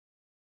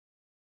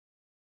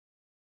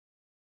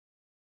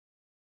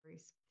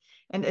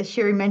And as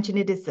Sherry mentioned,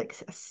 it is like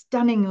a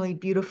stunningly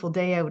beautiful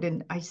day out,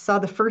 and I saw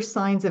the first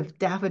signs of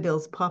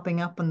daffodils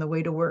popping up on the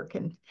way to work.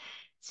 And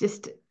it's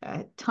just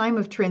a time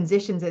of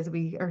transitions as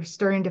we are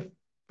starting to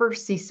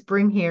first see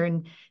spring here,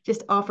 and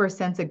just offer a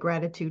sense of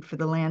gratitude for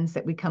the lands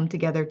that we come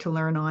together to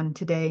learn on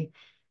today.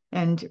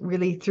 And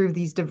really through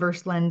these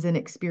diverse lens and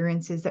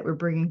experiences that we're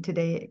bringing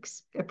today,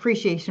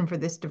 appreciation for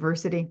this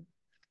diversity.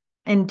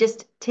 And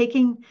just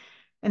taking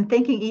and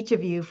thanking each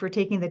of you for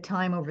taking the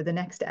time over the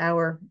next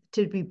hour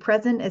to be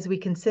present as we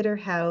consider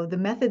how the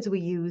methods we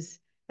use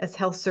as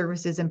health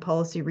services and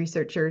policy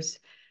researchers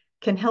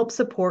can help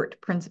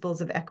support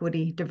principles of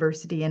equity,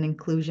 diversity, and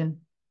inclusion.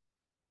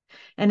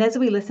 And as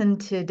we listen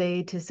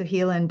today to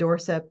Soheila and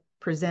Dorsa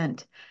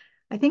present,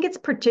 I think it's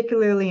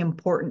particularly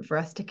important for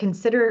us to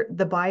consider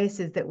the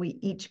biases that we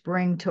each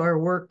bring to our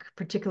work,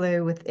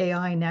 particularly with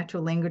AI,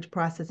 natural language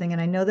processing.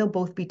 And I know they'll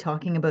both be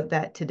talking about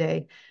that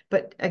today.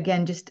 But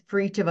again, just for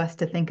each of us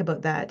to think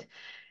about that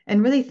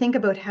and really think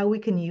about how we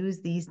can use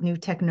these new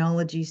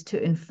technologies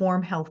to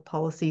inform health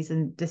policies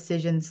and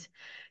decisions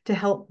to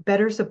help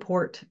better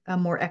support a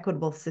more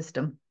equitable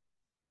system.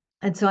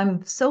 And so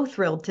I'm so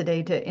thrilled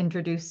today to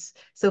introduce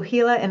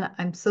Soheila, and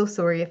I'm so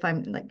sorry if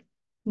I'm like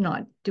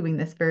not doing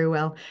this very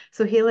well.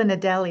 Soheila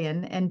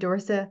Nadalian and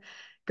Dorsa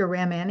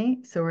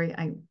Ghahramani, sorry,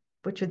 I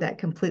butchered that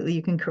completely,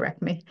 you can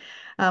correct me,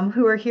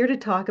 who are here to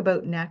talk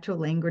about natural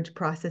language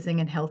processing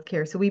in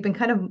healthcare. So we've been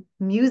kind of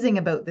musing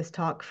about this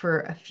talk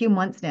for a few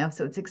months now,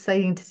 so it's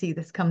exciting to see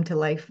this come to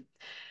life.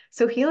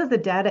 Soheila is a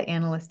data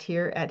analyst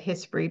here at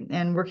HSPRI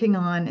and working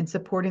on and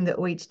supporting the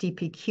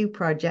OHDP-Q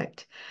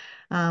project.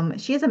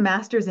 She has a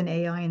master's in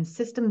AI and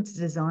systems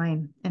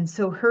design. And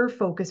so her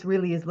focus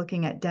really is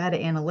looking at data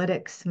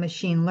analytics,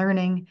 machine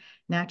learning,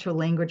 natural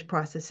language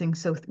processing.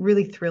 So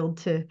really thrilled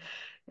to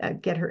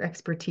get her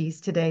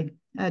expertise today.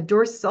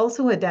 Dorsa is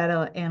also a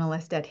data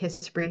analyst at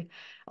HSPRI,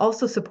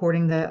 also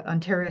supporting the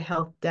Ontario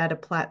Health Data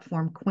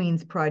Platform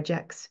Queen's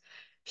projects.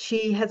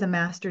 She has a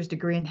master's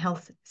degree in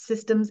health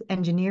systems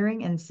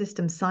engineering and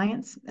systems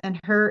science, and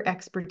her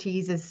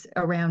expertise is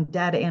around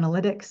data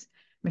analytics,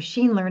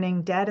 machine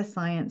learning, data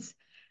science,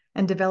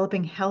 and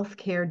developing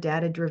healthcare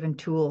data-driven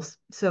tools.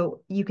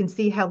 So you can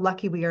see how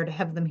lucky we are to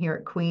have them here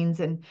at Queen's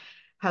and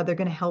how they're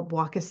going to help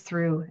walk us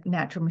through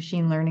natural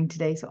machine learning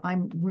today. So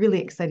I'm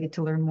really excited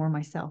to learn more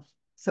myself.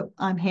 So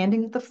I'm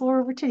handing the floor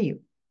over to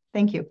you.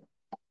 Thank you.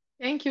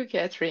 Thank you,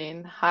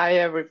 Catherine. Hi,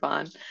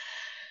 everyone.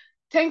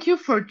 Thank you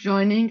for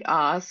joining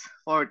us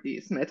for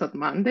these Method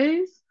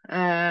Mondays.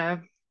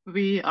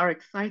 We are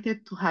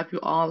excited to have you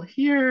all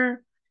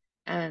here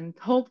and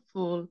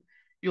hopeful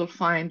you'll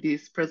find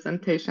this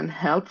presentation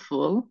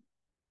helpful.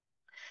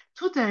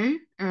 Today,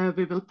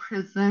 we will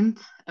present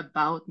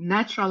about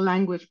natural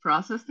language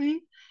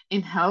processing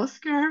in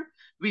healthcare,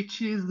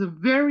 which is a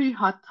very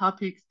hot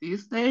topic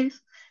these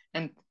days.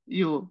 And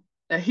you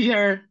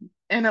hear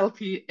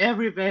NLP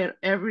everywhere,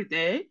 every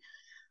day.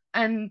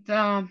 And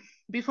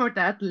before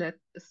that, let's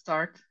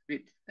start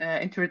with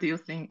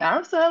introducing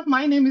ourselves.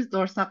 My name is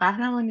Dorsa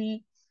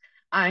Ghahramani.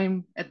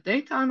 I'm a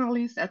data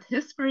analyst at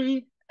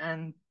HSPRI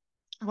and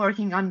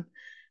working on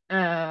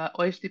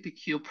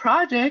OHDP-Q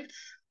projects.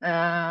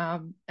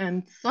 And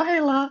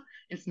Soheila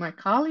is my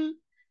colleague.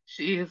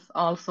 She is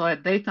also a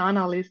data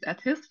analyst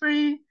at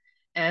HSPRI,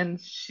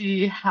 and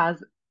she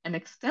has an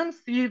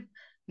extensive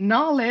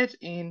knowledge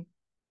in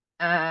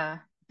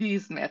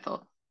these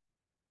methods.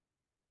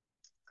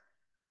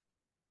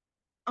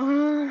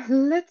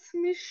 Let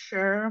me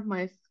share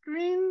my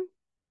screen.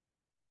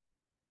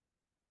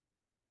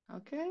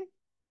 Okay.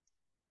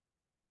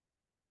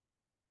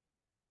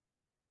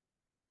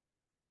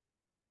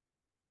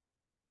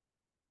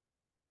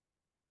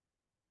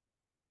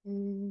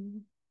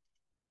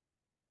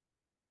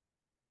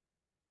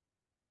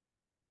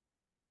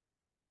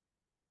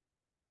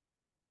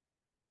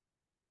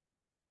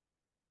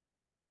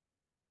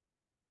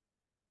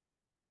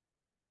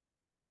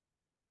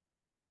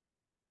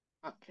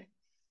 Okay.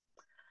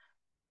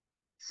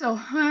 So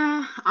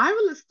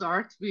I will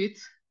start with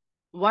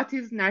what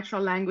is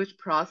natural language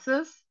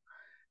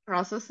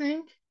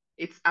processing,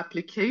 its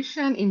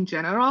application in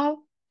general,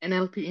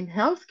 NLP in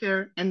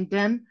healthcare, and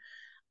then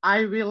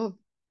I will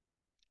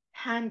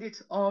hand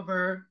it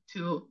over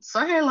to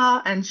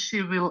Soheila and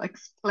she will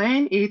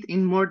explain it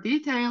in more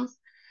details.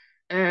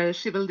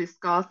 She will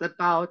discuss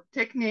about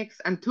techniques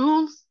and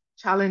tools,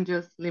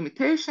 challenges,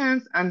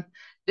 limitations, and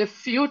the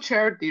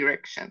future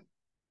direction.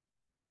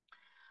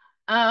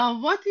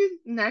 What is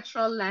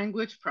natural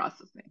language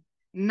processing?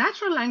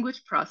 Natural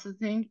language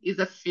processing is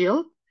a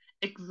field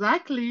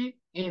exactly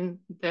in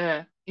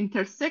the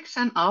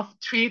intersection of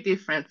three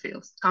different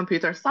fields: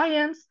 computer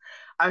science,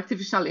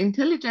 artificial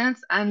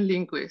intelligence, and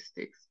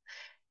linguistics.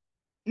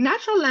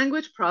 Natural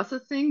language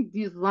processing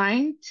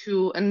designed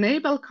to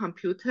enable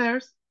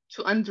computers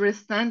to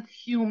understand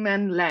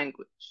human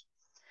language.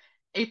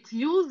 It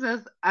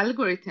uses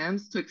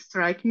algorithms to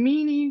extract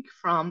meaning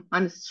from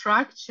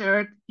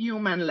unstructured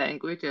human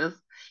languages.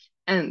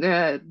 And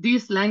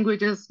these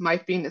languages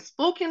might be in a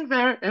spoken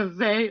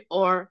way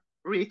or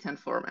written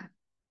format.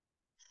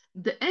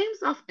 The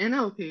aims of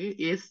NLP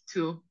is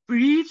to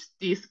bridge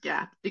this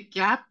gap, the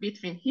gap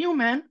between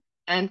human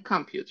and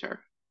computer.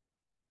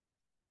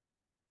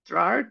 There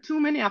are too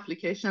many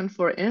applications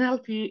for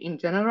NLP in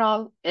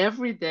general.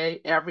 Every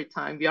day, every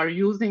time we are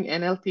using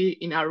NLP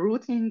in our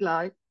routine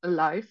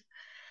life.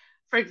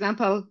 For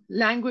example,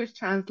 language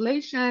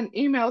translation,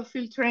 email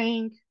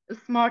filtering,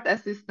 smart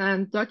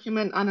assistant,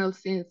 document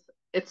analysis,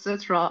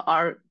 etc.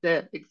 are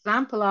the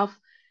example of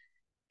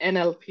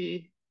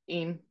NLP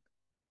in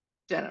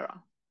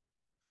general.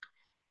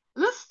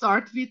 Let's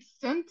start with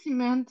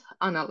sentiment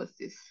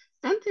analysis.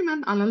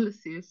 Sentiment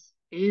analysis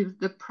is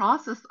the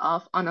process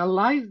of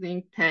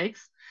analyzing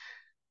text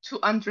to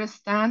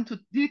understand, to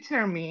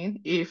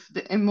determine if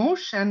the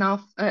emotional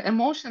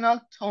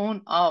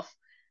tone of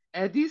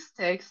this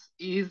text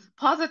is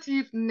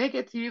positive,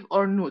 negative,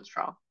 or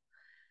neutral.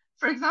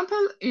 For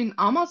example, in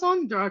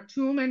Amazon, there are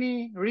too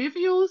many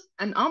reviews,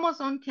 and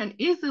Amazon can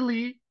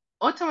easily,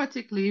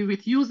 automatically,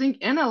 with using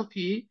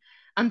NLP,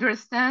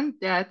 understand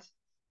that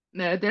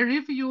the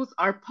reviews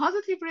are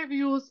positive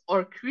reviews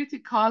or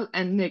critical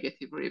and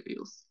negative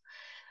reviews.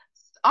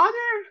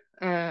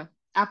 Other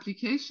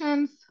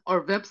applications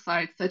or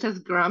websites such as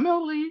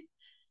Grammarly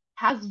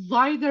has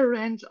wider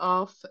range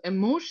of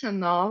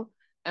emotional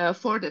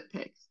for the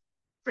text.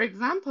 For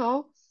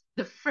example,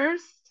 the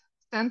first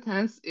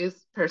sentence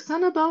is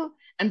personable,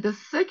 and the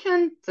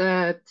second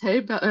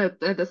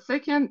the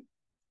second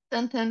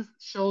sentence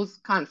shows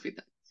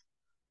confidence.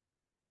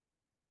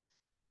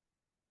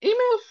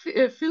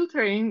 Email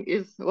filtering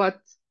is what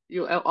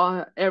you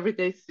every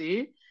day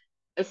see,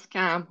 a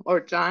scam or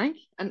junk,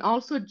 and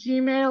also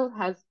Gmail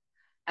has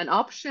an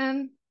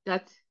option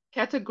that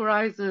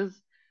categorizes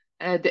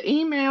the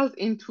emails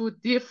into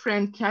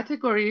different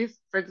categories.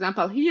 For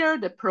example, here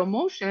the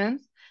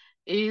promotions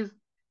is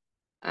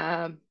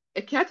a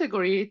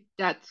category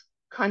that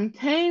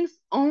contains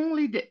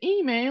only the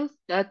emails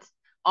that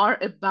are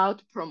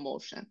about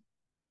promotion.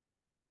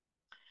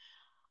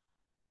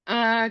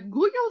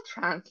 Google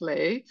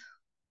Translate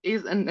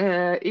is an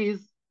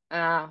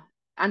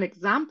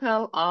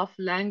example of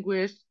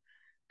language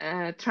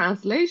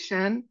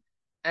translation,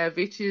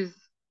 which is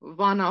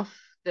one of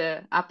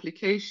the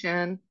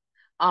application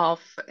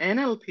of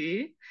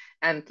NLP,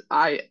 and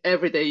I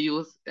every day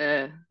use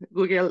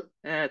Google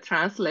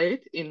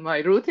Translate in my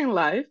routine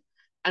life,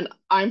 and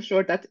I'm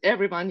sure that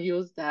everyone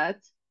use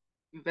that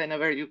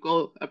whenever you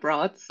go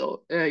abroad.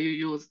 So you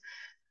use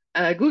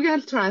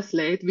Google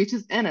Translate, which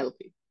is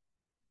NLP.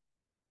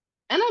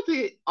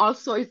 NLP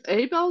also is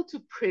able to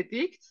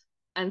predict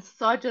and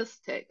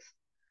suggest text.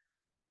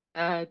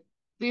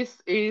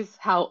 This is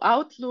how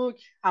Outlook,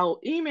 how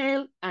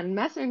email and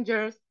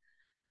messengers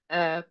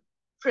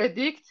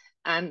predict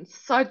and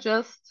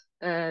suggest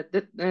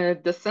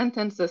the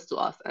sentences to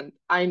us. And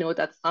I know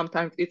that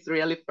sometimes it's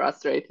really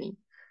frustrating.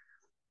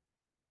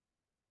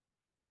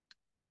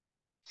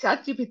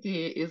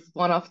 ChatGPT is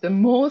one of the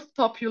most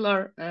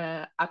popular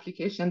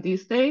applications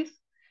these days.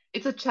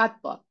 It's a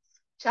chatbot.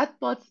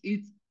 Chatbots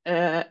is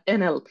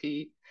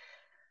NLP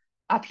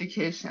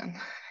application.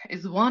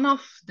 Is one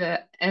of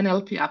the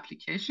NLP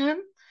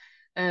application.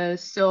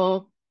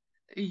 So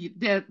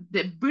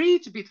the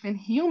bridge between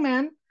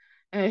human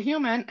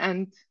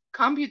and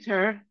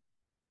computer,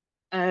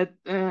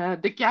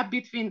 the gap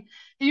between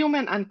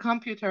human and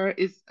computer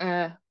is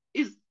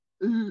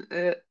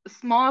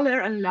smaller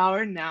and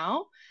lower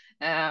now,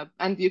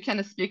 and you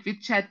can speak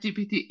with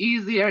ChatGPT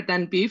easier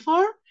than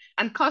before.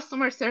 And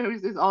customer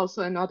service is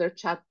also another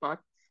chatbot.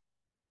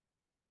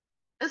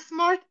 A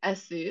smart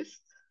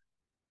assist,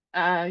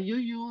 you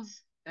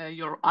use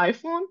your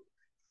iPhone.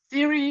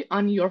 Siri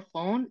on your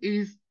phone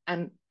is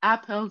an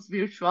Apple's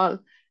virtual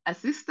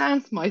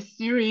assistant. My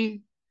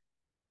Siri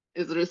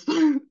is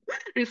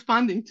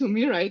responding to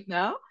me right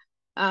now.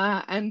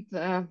 And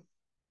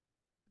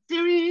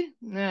Siri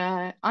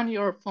on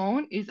your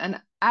phone is an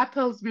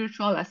Apple's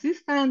virtual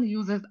assistant,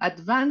 uses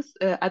advanced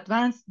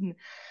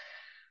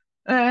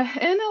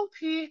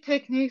NLP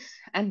techniques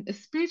and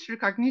speech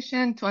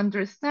recognition to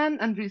understand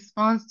and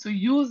respond to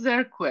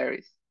user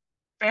queries.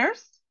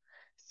 First,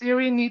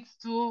 Siri needs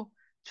to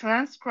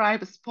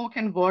transcribe a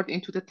spoken word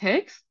into the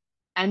text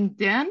and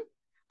then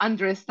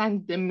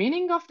understand the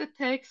meaning of the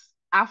text.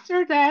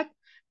 After that,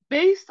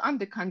 based on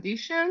the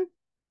condition,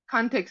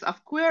 context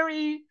of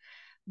query,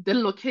 the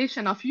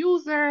location of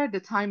user, the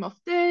time of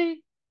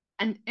day,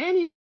 and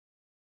any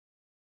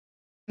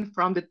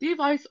from the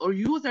device or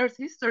user's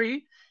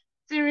history,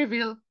 Siri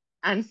will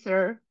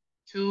answer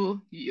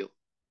to you.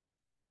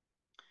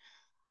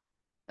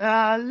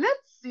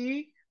 Let's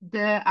see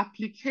the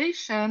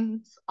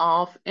applications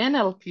of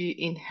NLP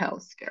in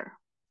healthcare.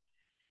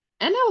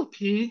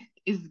 NLP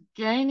is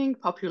gaining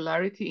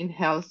popularity in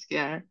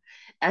healthcare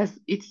as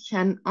it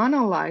can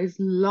analyze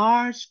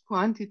large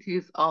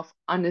quantities of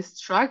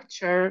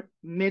unstructured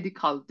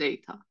medical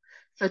data,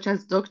 such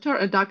as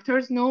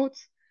doctor's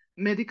notes,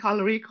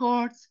 medical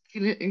records,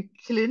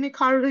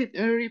 clinical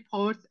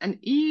reports, and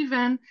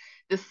even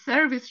the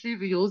service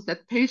reviews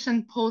that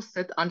patient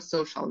posted on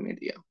social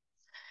media.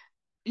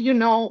 You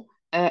know,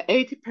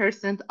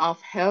 80%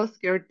 of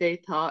healthcare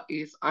data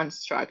is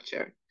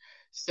unstructured.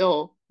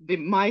 So we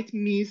might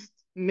miss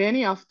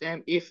many of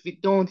them if we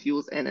don't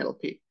use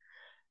NLP.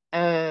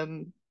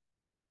 And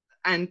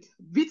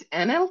with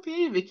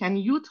NLP, we can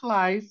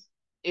utilize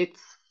its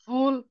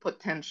full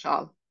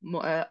potential.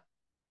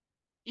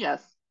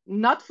 Yes,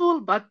 not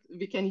full, but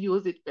we can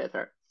use it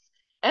better.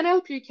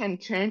 NLP can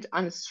change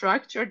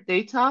unstructured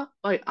data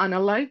by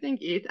analyzing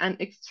it and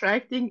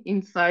extracting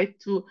insight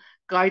to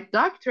guide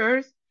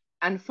doctors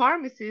and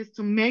pharmacists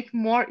to make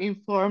more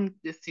informed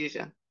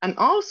decisions. And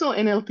also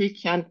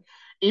NLP can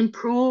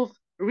improve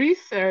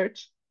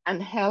research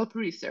and help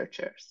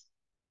researchers.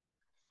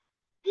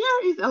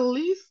 Here is a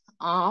list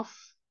of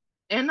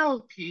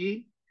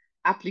NLP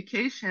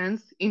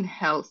applications in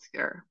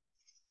healthcare.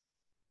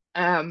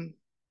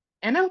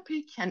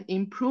 NLP can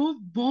improve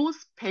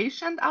both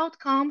patient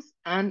outcomes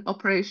and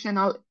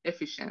operational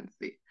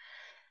efficiency.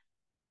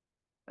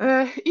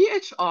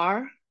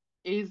 EHR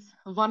is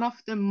one of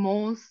the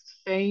most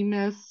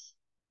famous,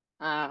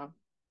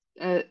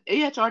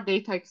 EHR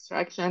data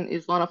extraction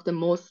is one of the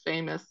most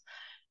famous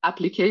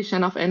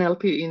application of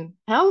NLP in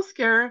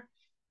healthcare.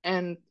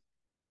 And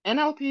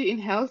NLP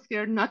in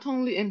healthcare not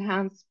only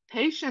enhance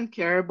patient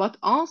care, but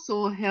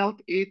also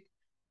help it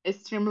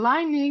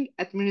streamlining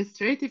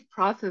administrative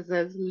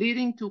processes,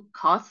 leading to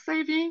cost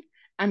saving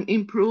and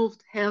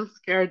improved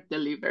healthcare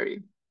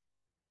delivery.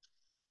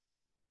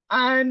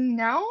 And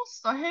now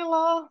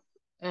Soheila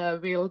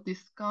will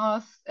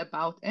discuss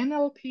about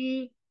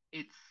NLP,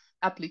 its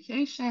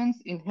applications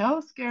in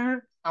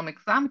healthcare, some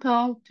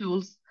example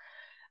tools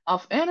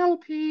of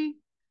NLP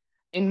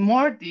in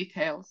more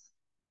details.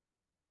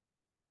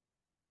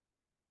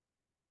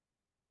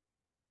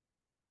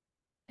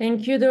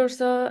 Thank you,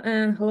 Dorsa,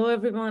 and hello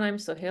everyone. I'm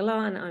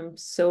Soheila, and I'm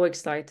so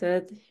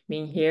excited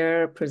being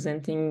here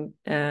presenting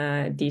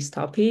this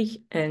topic.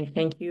 And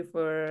thank you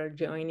for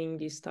joining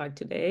this talk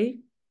today.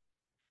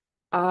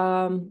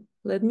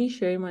 Let me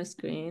share my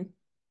screen.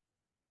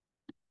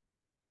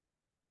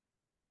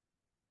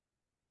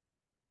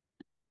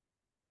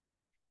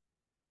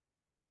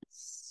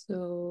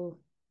 So,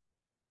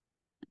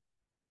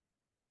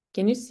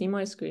 can you see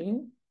my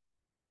screen?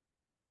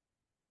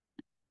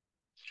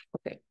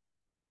 Okay.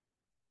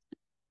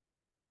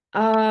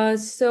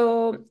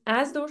 So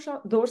as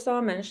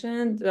Dorsa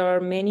mentioned, there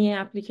are many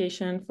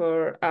applications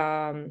for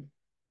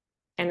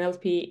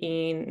NLP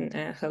in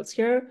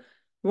healthcare.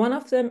 One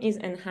of them is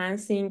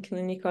enhancing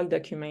clinical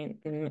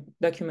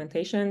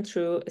documentation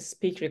through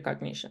speech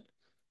recognition.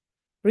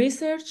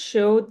 Research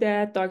showed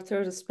that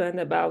doctors spend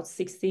about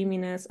 60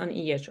 minutes on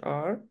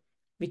EHR,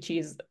 which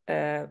is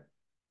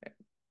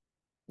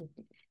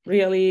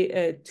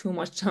really too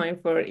much time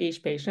for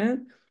each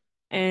patient.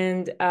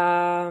 And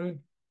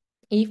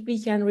if we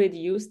can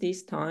reduce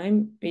this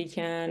time, we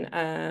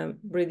can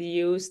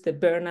reduce the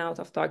burnout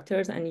of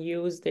doctors and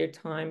use their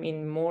time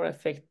in more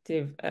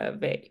effective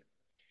way.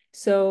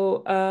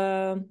 So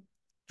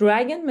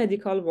Dragon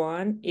Medical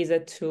One is a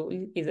tool,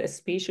 is a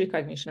speech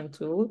recognition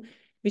tool,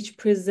 which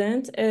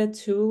presents a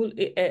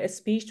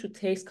speech to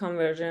text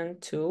conversion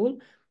tool.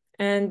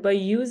 And by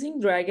using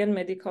Dragon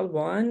Medical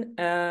One,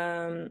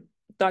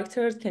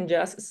 doctors can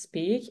just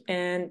speak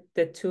and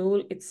the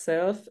tool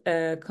itself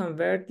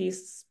convert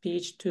this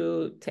speech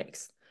to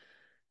text.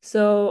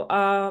 So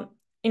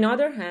in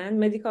other hand,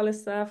 medical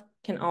staff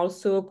can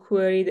also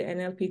query the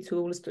NLP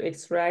tools to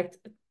extract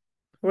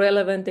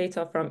relevant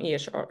data from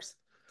EHRs.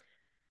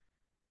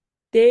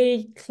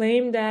 They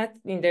claim that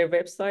in their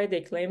website,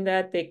 they claim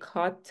that they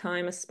cut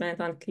time spent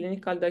on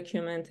clinical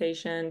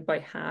documentation by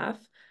half.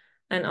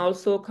 And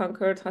also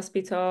Concord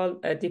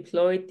Hospital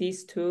deployed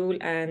this tool,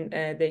 and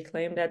they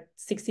claim that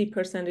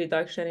 60%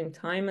 reduction in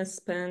time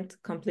spent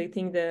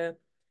completing the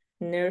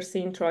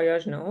nursing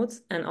triage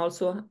notes, and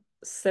also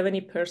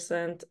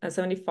 70%,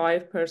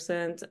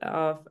 75%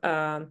 of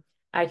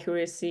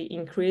accuracy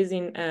increase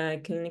in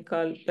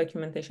clinical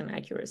documentation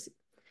accuracy.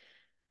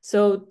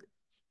 So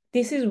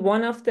this is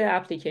one of the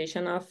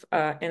application of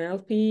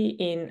NLP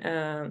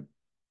in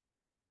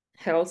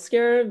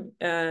healthcare,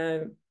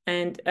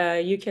 and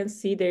you can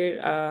see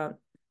their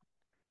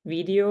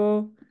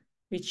video,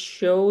 which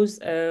shows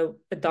a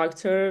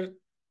doctor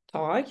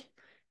talk,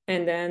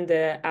 and then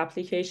the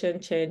application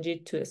change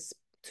it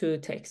to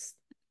text.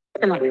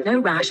 No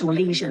rash or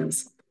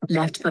lesions.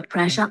 Left foot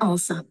pressure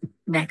ulcer.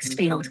 Next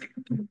field.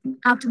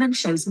 Abdomen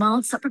shows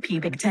mild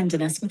suprapubic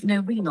tenderness with no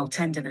renal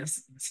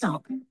tenderness.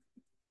 Stop.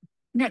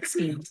 Next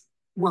field.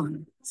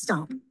 1.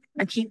 Stop.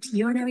 Acute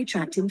urinary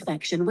tract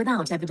infection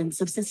without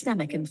evidence of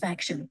systemic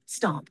infection.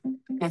 Stop.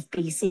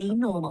 FBC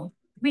normal.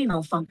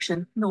 Renal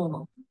function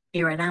normal.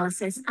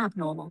 Urinalysis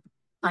abnormal.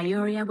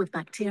 Pyuria with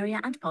bacteria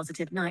and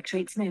positive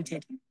nitrates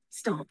noted.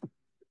 Stop.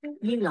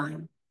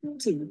 U-line.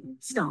 2.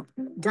 Stop.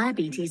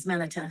 Diabetes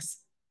mellitus.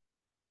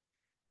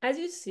 As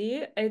you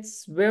see,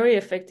 it's very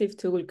effective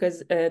tool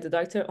because the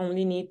doctor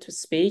only need to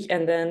speak,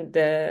 and then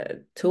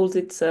the tools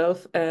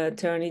itself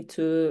turn it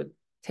to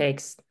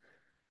text.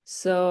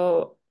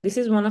 So this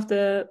is one of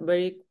the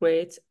very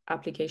great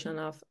application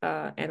of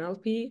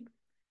NLP.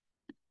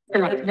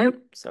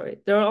 Sorry.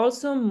 There are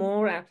also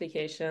more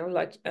applications,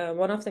 like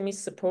one of them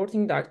is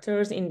supporting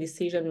doctors in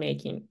decision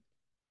making.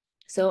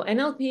 So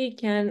NLP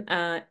can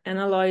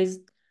analyze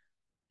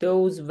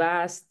those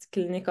vast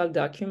clinical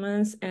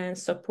documents and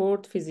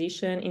support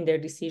physicians in their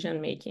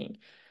decision making.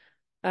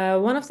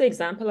 One of the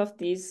examples of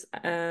this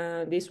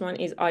one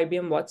is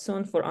IBM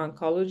Watson for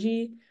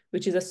oncology,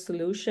 which is a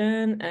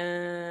solution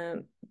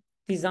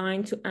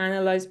designed to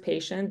analyze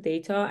patient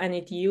data, and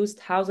it used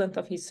thousands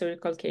of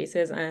historical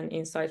cases and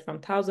insights from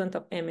thousands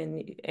of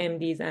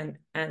MDs and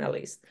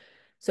analysts.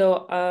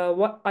 So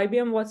what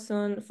IBM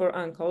Watson for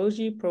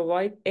oncology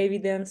provide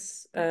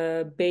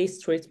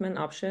evidence-based treatment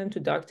option to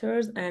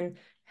doctors and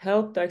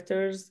help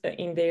doctors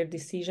in their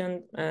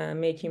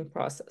decision-making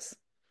process.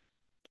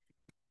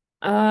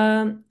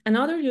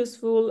 Another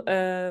useful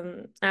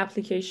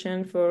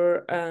application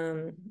for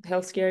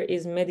healthcare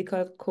is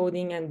medical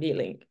coding and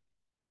billing.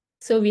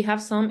 So we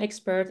have some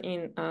experts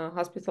in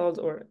hospitals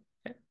or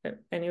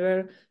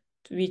anywhere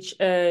which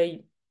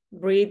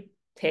read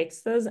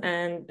texts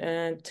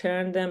and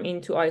turn them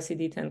into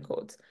ICD-10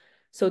 codes.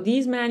 So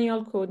these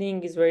manual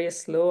coding is very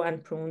slow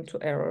and prone to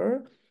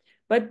error.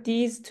 But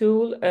this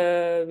tool,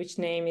 which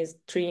name is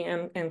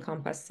 3M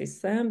Encompass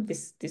System,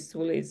 this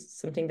tool is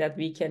something that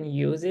we can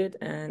use it,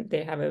 and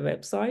they have a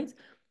website.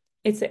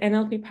 It's an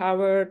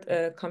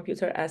NLP-powered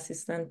computer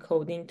assistant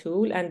coding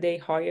tool, and they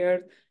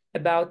hired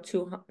about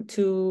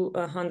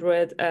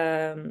 200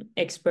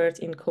 experts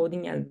in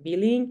coding and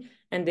billing,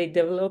 and they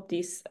developed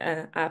this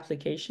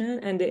application,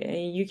 and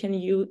you can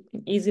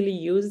easily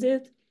use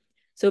it.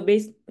 So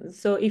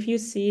if you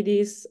see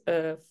this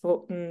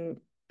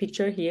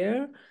picture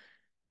here,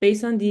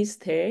 based on these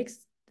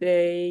texts,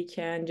 they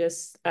can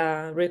just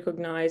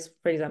recognize,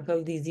 for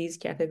example, disease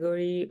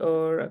category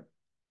or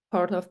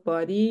part of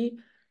body,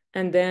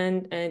 and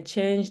then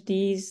change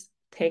these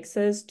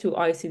texts to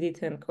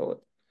ICD-10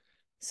 code.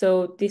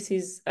 So this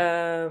is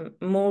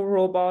more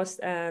robust,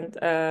 and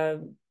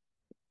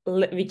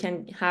we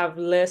can have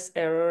less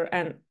error,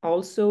 and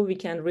also we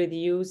can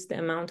reduce the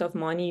amount of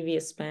money we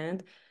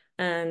spend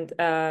and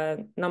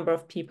number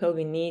of people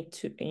we need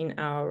in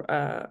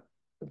our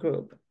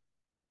group.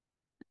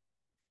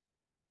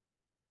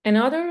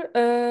 Another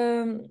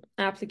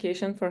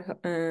application for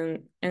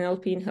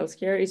NLP in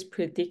healthcare is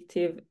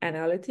predictive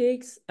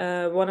analytics.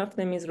 One of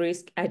them is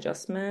risk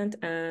adjustment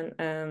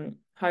and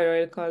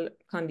hierarchical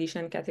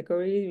condition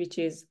category, which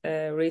is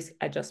a risk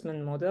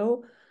adjustment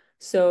model.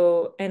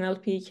 So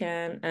NLP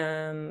can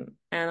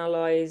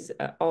analyze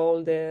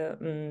all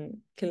the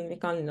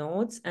clinical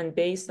notes, and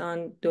based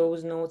on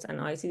those notes and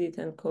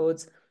ICD-10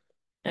 codes,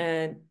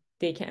 the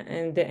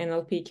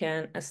NLP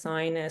can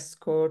assign a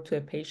score to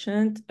a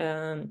patient,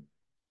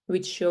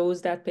 which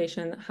shows that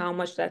patient how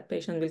much that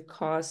patient will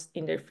cost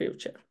in their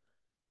future.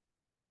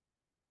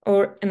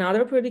 Or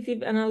another predictive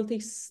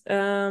analytics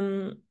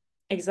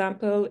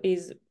example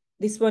is,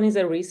 this one is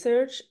a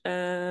research,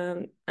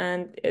 and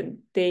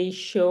they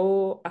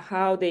show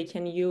how they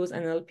can use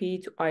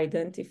NLP to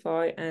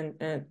identify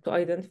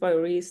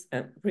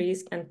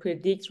risk and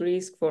predict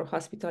risk for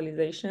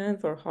hospitalization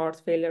for heart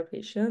failure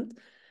patients.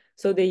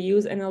 So they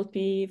use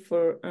NLP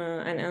for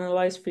and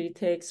analyze free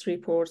text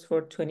reports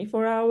for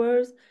 24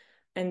 hours.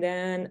 And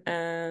then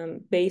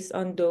based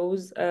on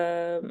those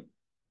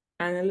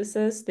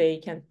analysis, they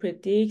can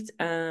predict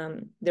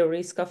the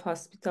risk of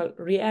hospital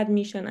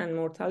readmission and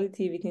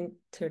mortality within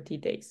 30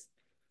 days.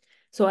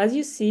 So as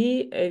you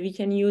see, we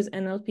can use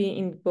NLP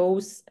in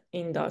both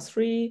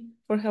industry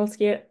for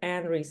healthcare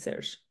and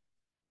research.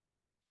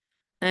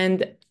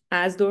 And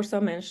as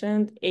Dorsa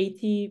mentioned,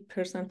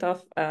 80%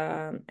 of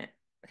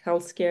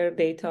healthcare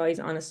data is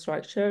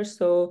unstructured,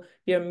 so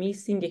we are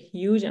missing a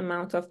huge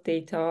amount of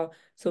data.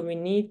 So we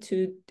need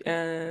to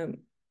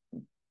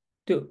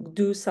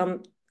do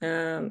some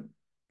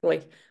we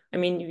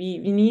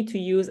need to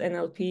use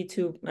NLP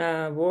to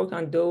work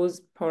on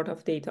those part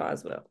of data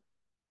as well.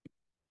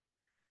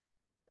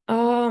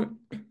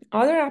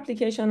 Other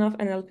application of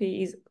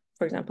NLP is,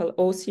 for example,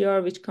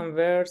 OCR, which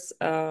converts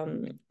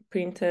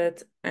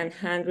printed and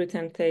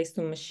handwritten text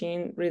to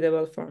machine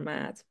readable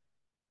format,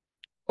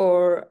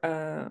 or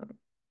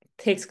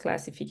text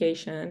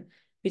classification,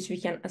 which we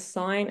can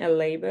assign a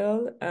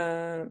label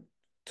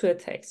to a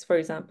text. For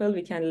example,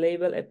 we can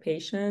label a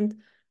patient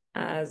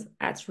as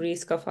at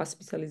risk of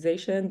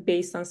hospitalization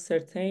based on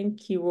certain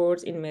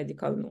keywords in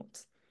medical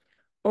notes.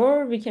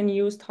 Or we can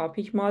use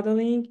topic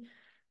modeling,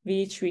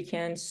 which we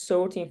can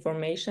sort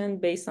information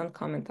based on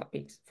common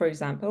topics. For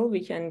example,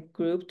 we can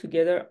group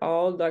together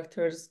all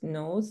doctors'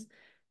 notes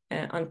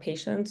on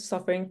patients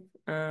suffering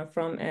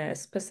from a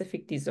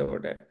specific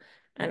disorder.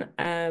 And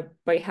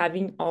by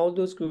having all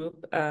those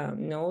group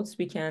notes,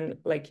 we can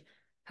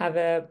have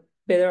a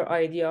better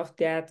idea of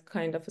that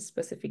kind of a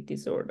specific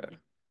disorder.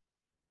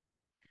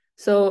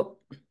 So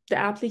the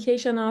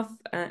application of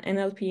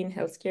NLP in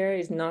healthcare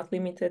is not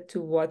limited to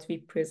what we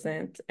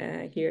present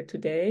here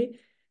today.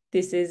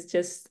 This is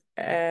just,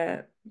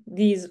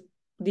 these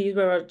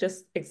were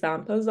just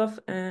examples of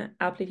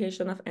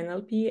application of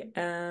NLP.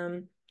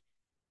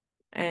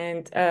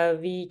 And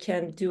we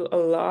can do a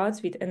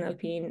lot with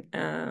NLP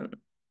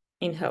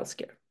in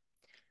healthcare.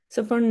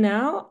 So for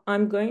now,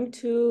 I'm going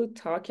to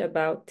talk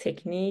about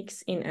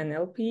techniques in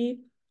NLP.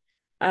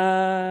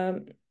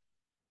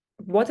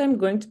 What I'm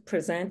going to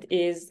present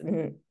is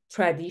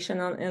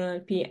traditional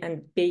NLP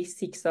and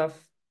basics of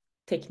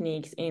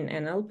techniques in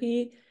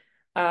NLP.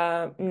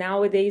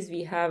 Nowadays,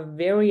 we have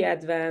very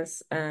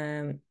advanced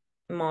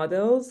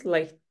models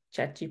like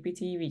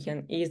ChatGPT. We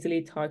can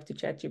easily talk to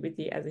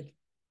ChatGPT as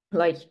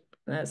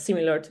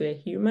similar to a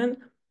human.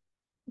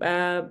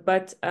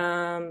 But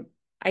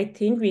I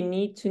think we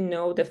need to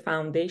know the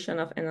foundation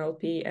of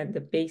NLP and the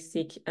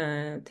basic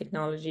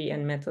technology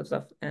and methods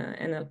of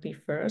NLP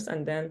first,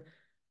 and then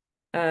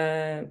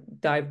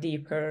dive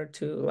deeper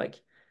to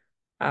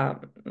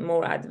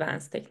more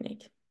advanced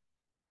technique.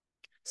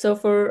 So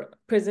for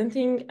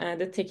presenting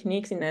the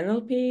techniques in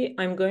NLP,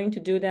 I'm going to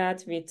do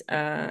that with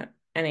an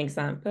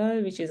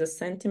example, which is a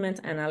sentiment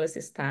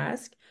analysis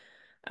task.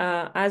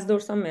 As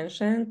Dorsa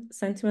mentioned,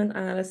 sentiment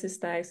analysis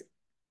task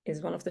is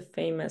one of the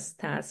famous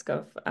tasks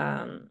of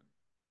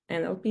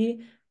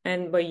NLP.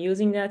 And by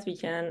using that, we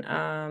can,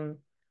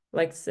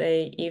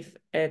 say, if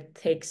a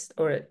text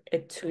or a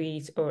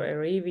tweet or a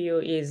review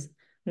is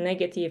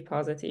negative,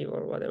 positive,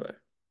 or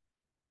whatever.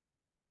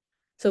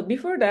 So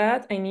before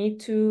that, I need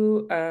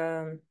to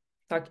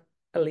talk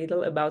a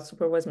little about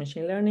supervised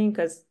machine learning,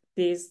 because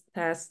these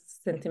tasks,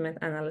 sentiment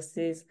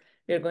analysis,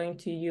 we're going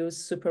to use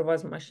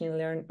supervised machine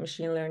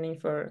learning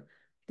for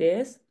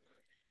this.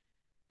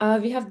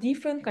 We have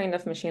different kind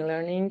of machine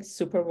learning: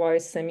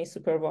 supervised,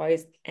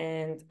 semi-supervised,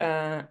 and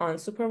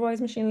unsupervised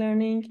machine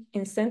learning.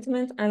 In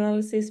sentiment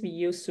analysis, we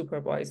use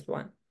supervised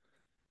one.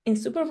 In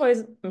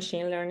supervised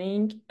machine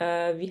learning,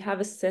 we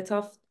have a set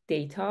of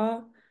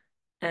data,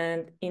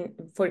 and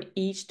for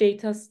each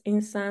data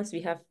instance,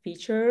 we have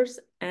features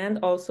and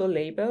also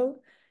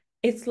label.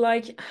 It's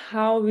like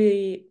how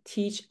we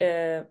teach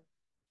a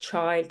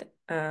child,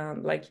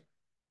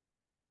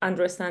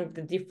 understand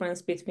the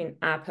difference between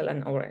apple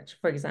and orange.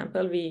 For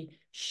example, we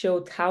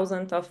show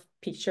thousands of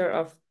pictures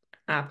of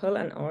apple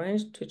and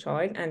orange to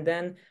child, and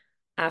then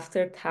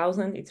after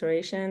 1,000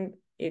 iteration,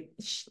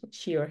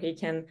 she or he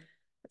can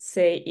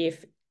say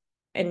if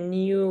a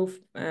new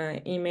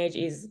image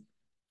is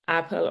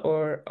apple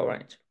or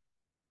orange.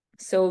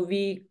 So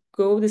we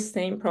go the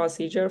same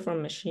procedure for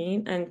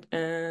machine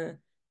and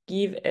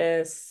give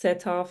a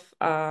set of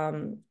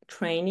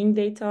training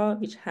data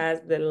which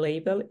has the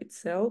label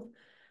itself.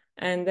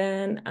 And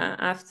then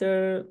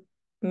after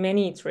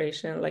many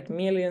iterations, like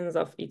millions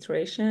of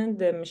iterations,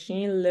 the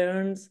machine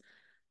learns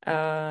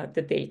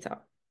the data.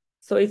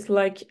 So it's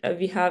like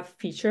we have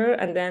feature,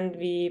 and then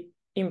we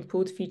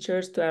input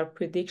features to our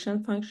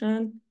prediction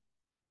function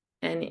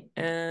and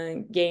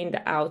gain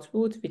the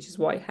output, which is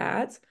y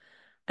hat.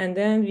 And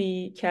then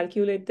we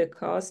calculate the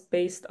cost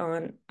based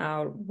on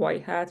our y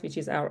hat, which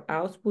is our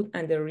output,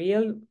 and the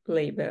real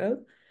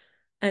label.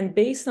 And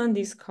based on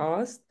this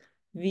cost,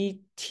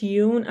 we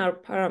tune our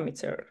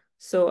parameter.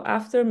 So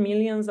after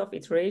millions of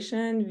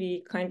iteration,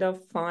 we kind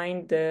of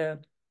find the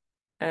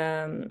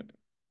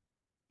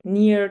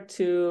near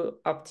to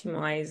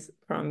optimize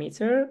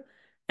parameter.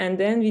 And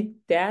then with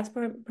that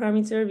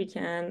parameter, we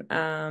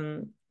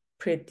can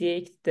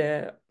predict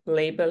the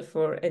label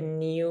for a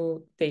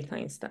new data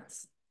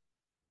instance.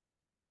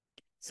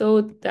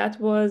 So that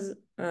was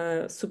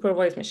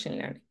supervised machine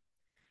learning.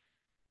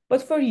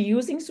 But for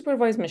using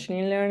supervised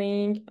machine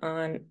learning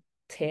on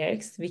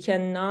text, we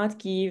cannot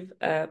give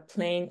a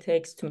plain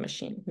text to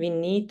machine. We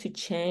need to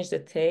change the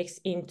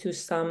text into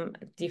some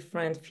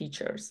different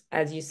features.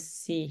 As you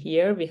see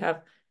here, we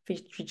have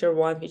feature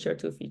 1, feature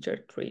 2,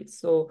 feature 3.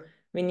 So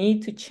we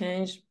need to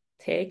change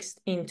text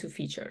into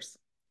features.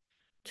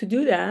 To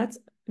do that,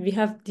 we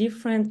have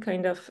different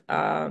kind of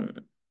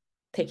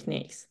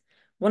techniques.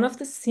 One of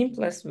the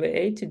simplest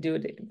way to do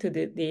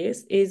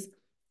this is,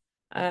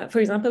 for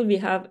example, we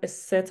have a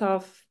set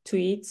of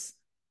tweets.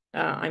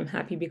 I'm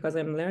happy because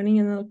I'm learning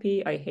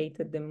NLP. I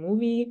hated the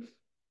movie.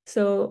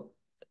 So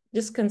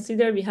just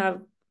consider we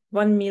have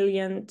 1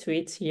 million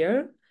tweets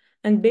here.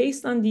 And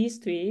based on these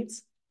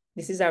tweets,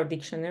 this is our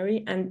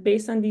dictionary. And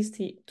based on these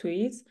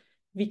tweets,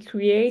 we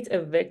create a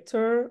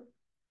vector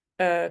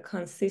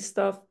consists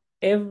of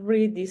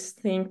every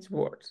distinct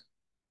word.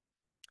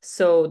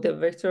 So the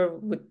vector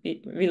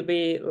will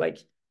be like,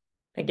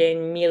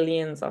 again,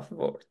 millions of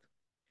words.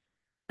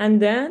 And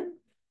then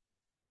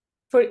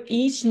for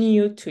each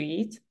new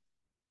tweet,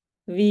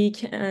 we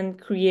can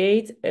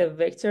create a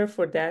vector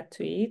for that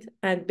tweet.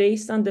 And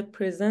based on the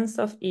presence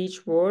of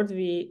each word,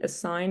 we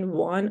assign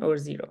 1 or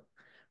 0.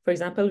 For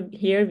example,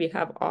 here we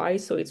have I,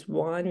 so it's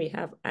 1. We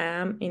have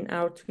am in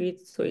our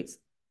tweet, so it's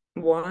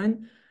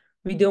 1.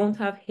 We don't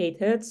have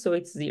hated, so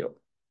it's 0.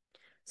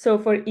 So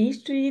for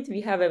each tweet,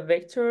 we have a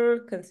vector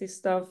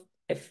consists of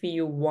a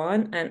few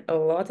 1 and a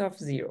lot of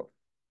 0.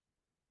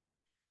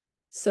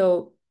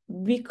 So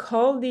we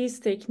call this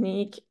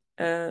technique,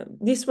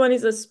 this one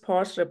is a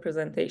sparse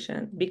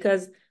representation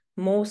because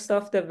most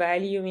of the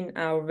value in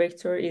our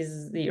vector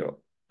is 0.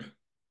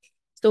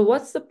 So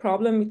what's the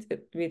problem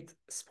with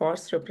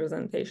sparse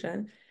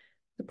representation?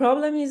 The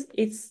problem is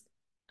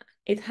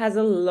it has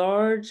a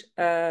large,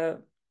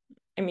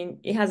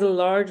 it has a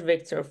large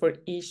vector for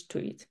each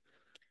tweet.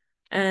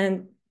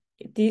 And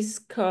at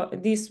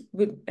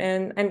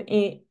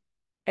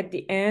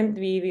the end,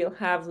 we will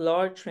have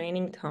large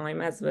training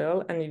time as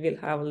well, and we will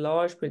have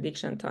large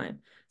prediction time.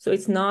 So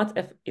it's not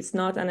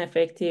an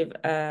effective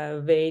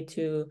way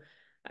to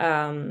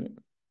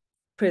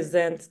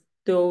present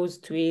those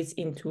tweets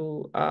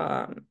into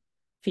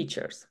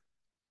features.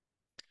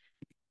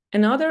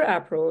 Another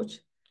approach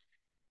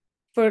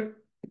for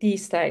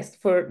these tasks,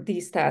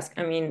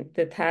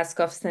 the task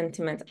of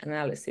sentiment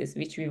analysis,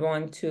 which we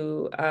want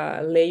to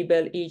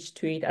label each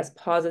tweet as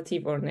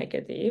positive or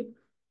negative.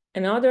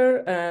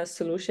 Another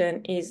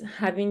solution is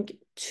having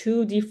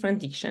two different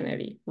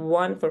dictionaries,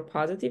 one for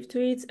positive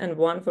tweets and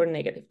one for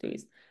negative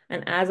tweets.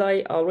 And as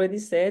I already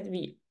said,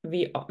 we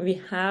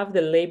have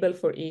the label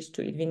for each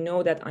tweet. We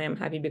know that I am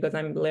happy because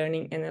I'm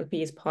learning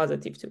NLP is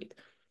positive tweet.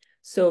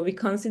 So we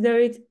consider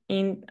it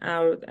in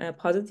our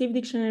positive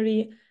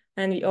dictionary,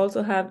 and we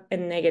also have a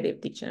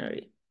negative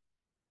dictionary.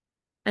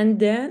 And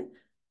then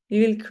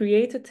we will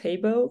create a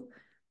table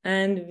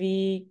and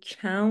we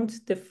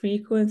count the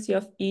frequency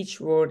of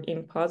each word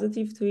in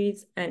positive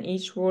tweets and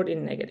each word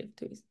in negative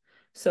tweets.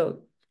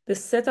 So the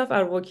set of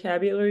our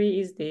vocabulary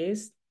is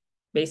this,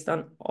 based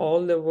on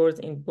all the words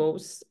in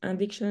both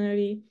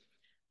dictionary.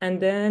 And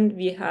then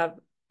we have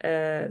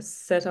a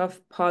set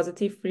of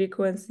positive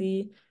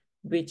frequency,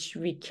 which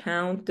we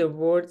count the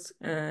words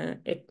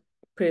it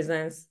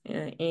presents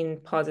in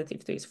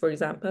positive tweets. For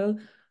example,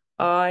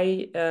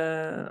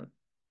 I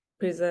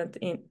present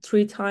in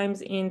 3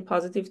 times in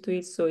positive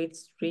tweets, so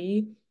it's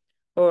 3.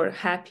 Or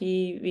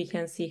happy, we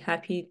can see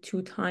happy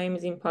 2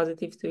 times in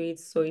positive tweets,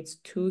 so it's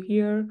 2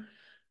 here.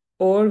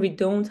 Or we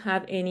don't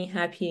have any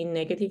happy in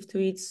negative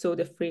tweets, so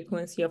the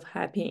frequency of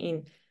happy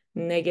in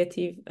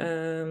negative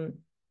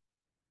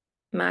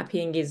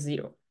mapping is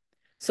 0.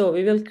 So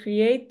we will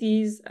create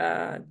these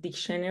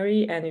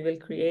dictionary, and we will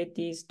create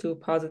these 2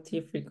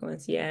 positive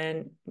frequency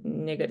and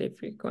negative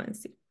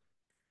frequency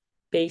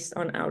based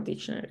on our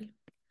dictionary.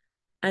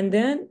 And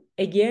then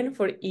again,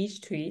 for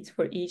each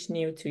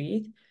new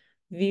tweet,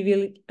 we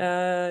will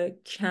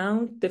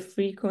count the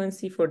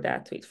frequency for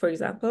that tweet. For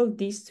example,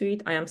 this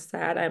tweet, I am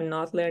sad, I'm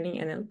not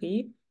learning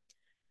NLP.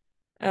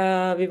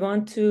 We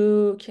want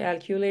to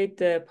calculate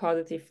the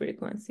positive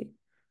frequency.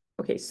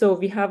 Okay, so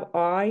we have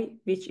I,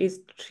 which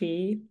is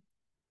 3,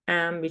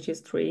 am, which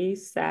is 3,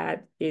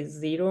 sad is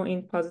 0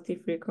 in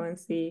positive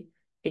frequency.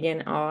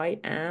 Again, I,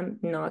 am,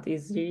 not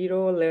is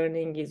 0,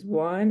 learning is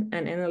 1,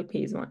 and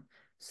NLP is 1.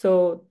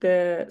 So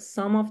the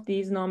sum of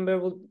these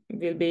numbers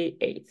will be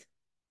 8.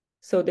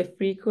 So the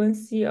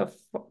frequency of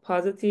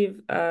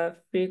positive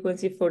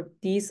frequency for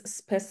this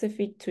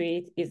specific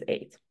tweet is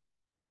 8.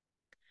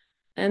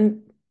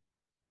 And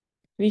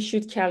we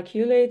should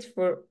calculate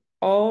for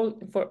all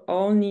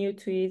new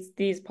tweets,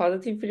 these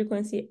positive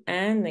frequency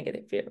and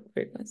negative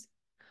frequency.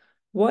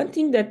 One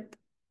thing that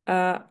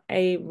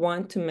I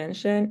want to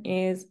mention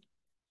is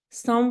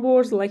some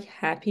words like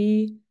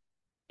happy,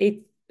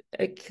 it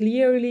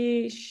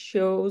clearly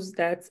shows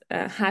that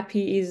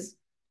happy is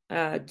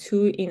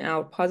 2 in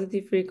our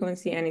positive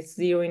frequency and it's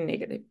 0 in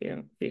negative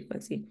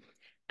frequency.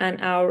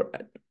 And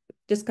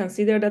just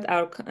consider that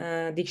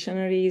our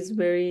dictionary is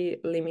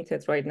very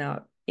limited right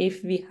now.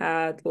 If we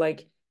had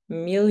like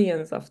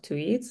millions of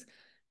tweets,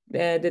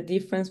 the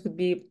difference would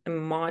be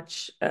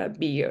much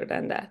bigger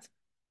than that.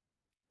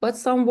 But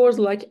some words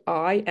like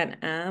I and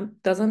am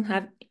doesn't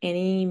have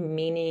any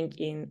meaning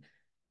in,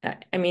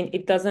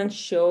 it doesn't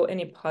show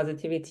any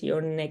positivity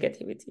or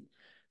negativity.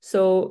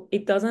 So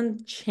it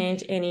doesn't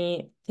change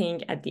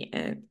anything at the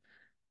end.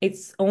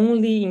 It's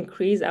only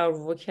increase our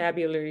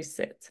vocabulary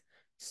set.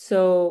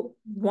 So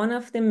one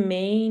of the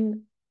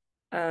main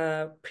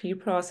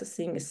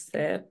pre-processing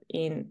step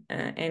in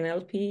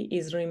NLP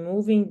is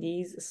removing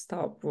these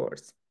stop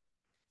words.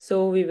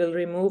 So we will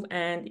remove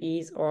and,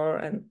 is, or,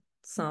 and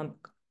some.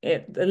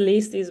 The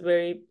list is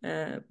very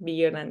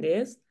bigger than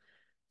this.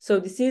 So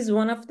this is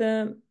one of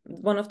the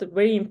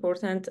very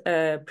important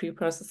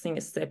pre-processing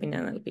step in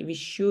NLP.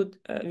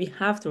 We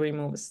have to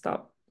remove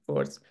stop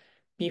words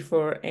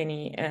before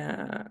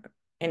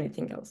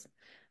anything else.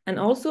 And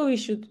also we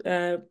should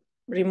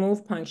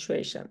remove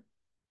punctuation.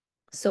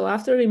 So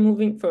after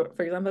removing, for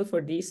example,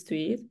 for this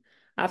tweet,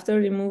 after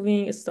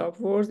removing stop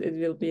words, it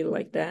will be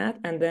like that.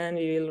 And then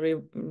we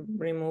will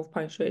remove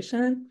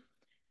punctuation.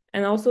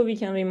 And also we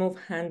can remove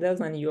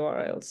handles and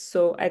URLs.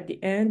 So at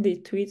the end, the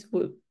tweets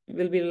will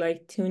be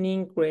like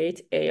tuning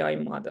great AI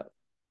model.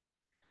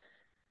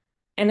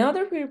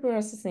 Another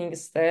pre-processing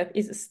step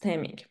is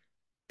stemming.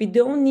 We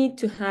don't need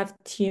to have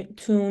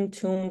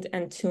tuned,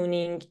 and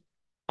tuning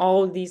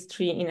all these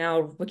 3 in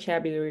our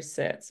vocabulary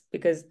sets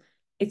because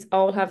it's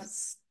all have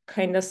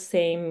kind of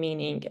same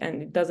meaning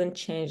and it doesn't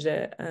change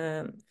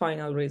the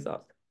final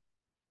result.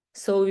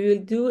 So we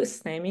will do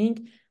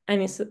stemming,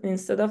 and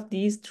instead of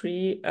these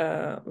 3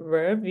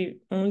 verbs, we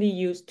only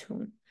use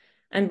tune.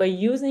 And by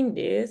using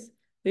this,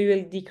 we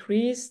will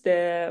decrease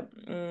the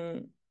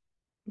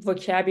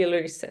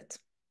vocabulary set.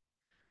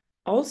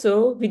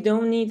 Also, we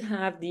don't need to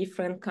have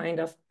different kind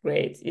of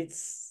grades.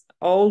 It's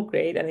all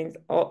grade and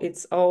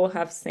it's all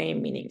have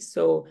same meaning.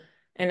 So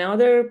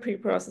another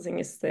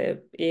pre-processing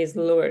step is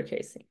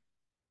lowercasing.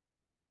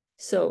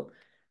 So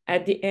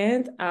at the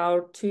end,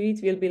 our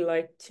tweet will be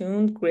like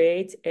tuned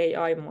grade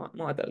AI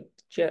model,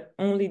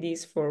 only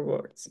these 4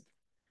 words.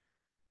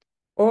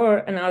 Or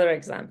another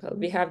example,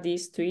 we have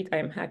this tweet,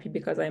 I'm happy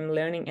because I'm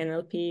learning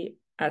NLP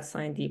at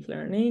Sign Deep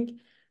Learning.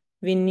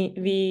 In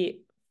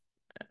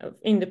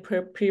the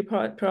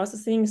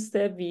pre-processing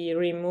step, we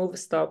remove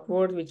stop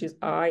word, which is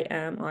I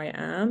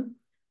am,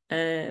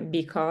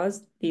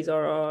 because these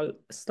are all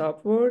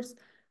stop words.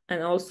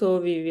 And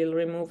also we will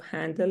remove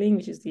handling,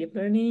 which is deep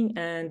learning,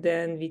 and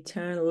then we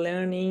turn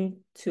learning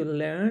to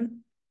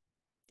learn.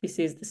 This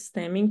is the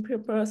stemming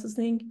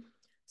pre-processing.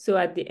 So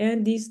at the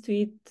end, this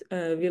tweet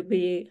will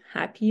be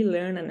happy,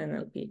 learn, and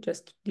NLP,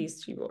 just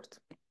these 3 words.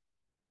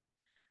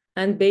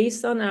 And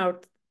based on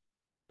our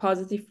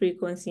positive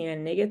frequency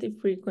and negative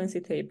frequency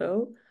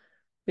table,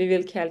 we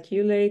will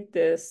calculate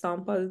the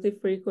sum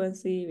positive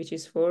frequency, which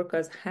is 4,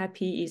 because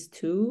happy is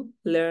 2,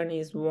 learn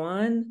is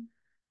 1,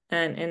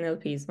 and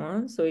NLP is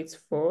 1, so it's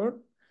 4.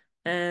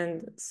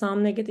 And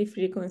sum negative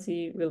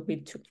frequency will be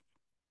 2.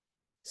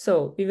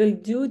 So we will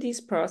do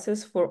this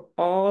process for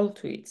all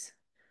tweets.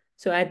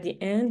 So at the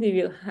end, we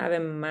will have a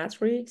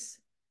matrix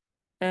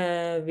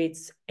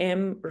with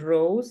M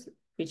rows,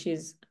 which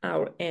is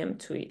our M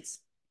tweets.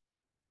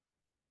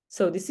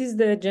 So this is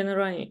the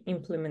general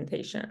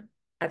implementation.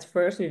 At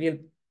first, we will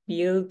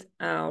build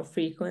our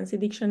frequency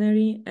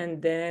dictionary,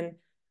 and then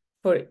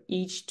for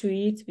each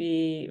tweet,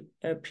 we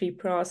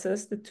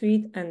pre-process the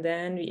tweet, and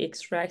then we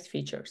extract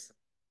features.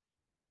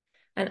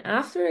 And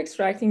after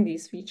extracting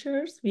these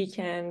features, we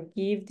can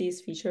give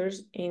these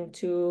features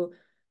into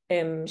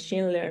a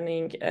machine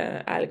learning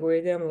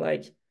algorithm.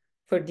 Like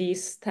for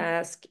this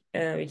task,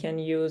 we can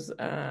use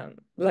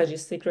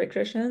logistic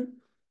regression.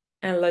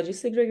 And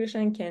logistic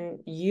regression can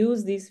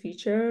use this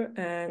feature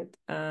and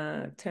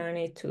turn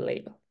it to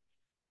label.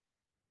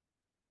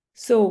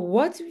 So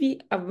what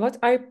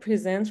I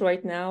present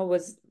right now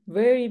was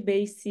very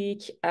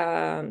basic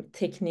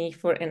technique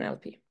for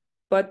NLP.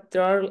 But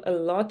there are a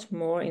lot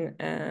more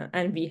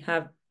and we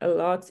have a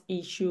lot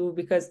issue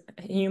because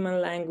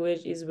human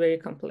language is very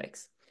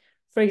complex.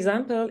 For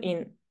example,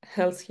 in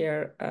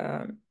healthcare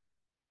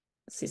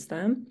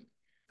system,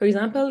 for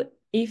example,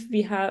 if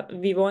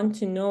we want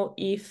to know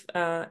if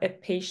a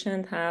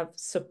patient have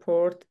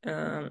support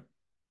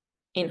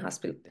in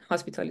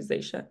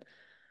hospitalization.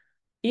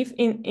 If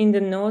in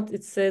the note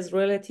it says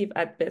relative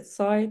at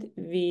bedside,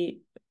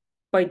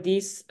 by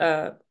this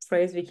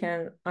phrase we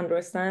can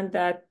understand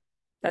that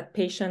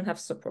patient have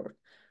support.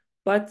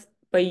 But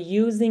by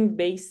using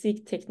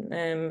basic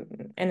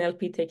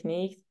NLP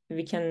techniques,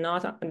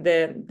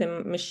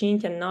 the machine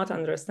cannot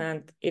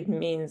understand it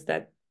means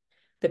that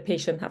the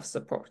patient have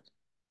support.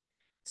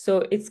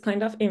 So it's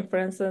kind of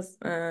inferences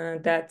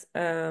that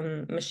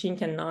machine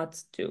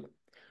cannot do.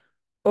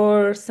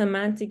 Or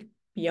semantic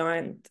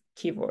beyond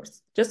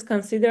keywords. Just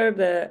consider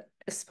the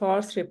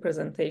sparse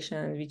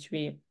representation which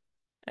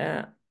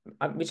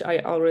I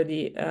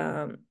already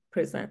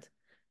present.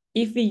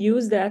 If we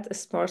use that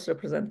sparse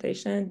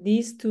representation,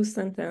 these 2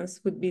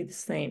 sentences would be the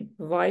same.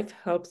 Wife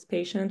helps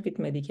patient with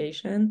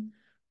medication,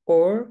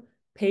 or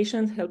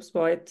patient helps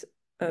wife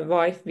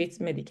with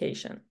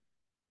medication.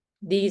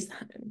 These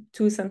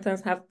 2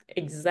 sentences have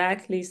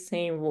exactly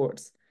same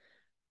words.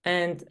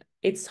 And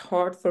it's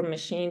hard for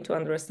machine to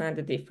understand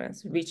the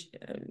difference, which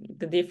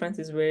the difference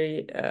is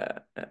very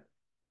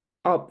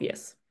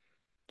obvious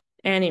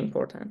and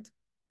important.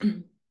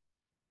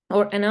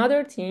 Or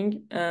another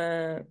thing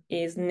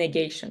is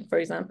negation. For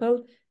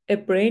example, a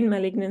brain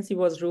malignancy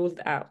was ruled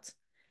out.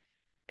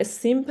 A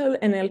simple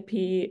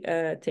NLP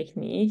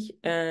technique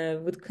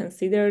would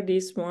consider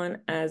this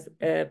one as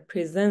a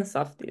presence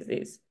of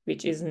disease,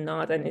 which is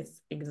not, and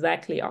it's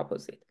exactly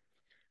opposite.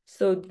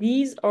 So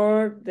these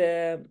are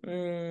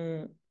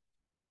the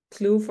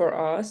clue for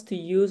us to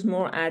use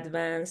more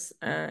advanced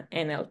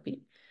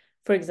NLP.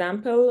 For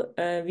example,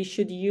 we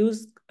should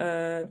use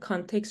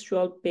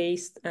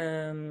contextual-based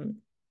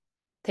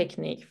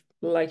technique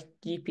like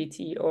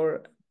GPT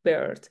or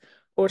BERT,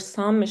 or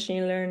some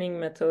machine learning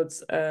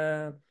methods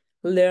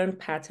learn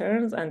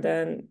patterns and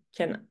then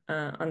can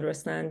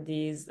understand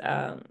these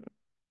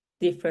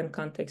different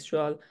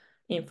contextual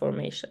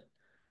information.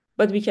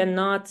 But we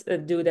cannot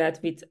do that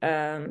with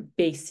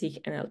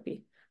basic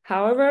NLP.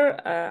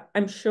 However,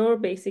 I'm sure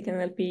basic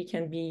NLP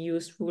can be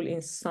useful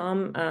in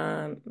some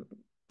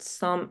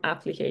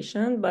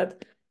application,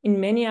 but in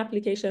many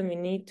applications, we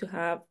need to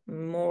have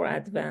more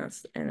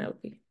advanced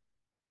NLP.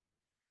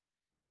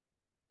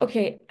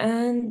 Okay,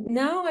 and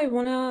now I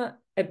wanna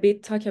a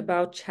bit talk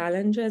about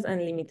challenges and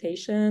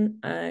limitation,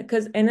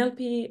 because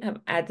NLP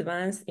have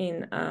advanced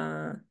in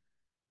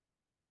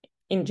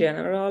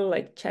general,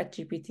 like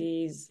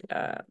ChatGPT is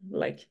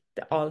like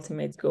the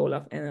ultimate goal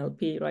of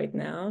NLP right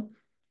now.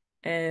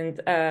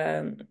 And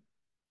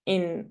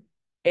in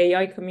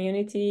AI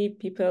community,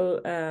 people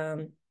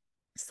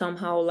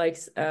somehow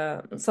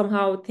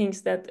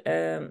thinks that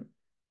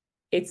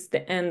it's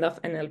the end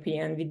of NLP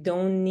and we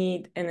don't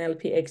need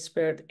NLP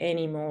expert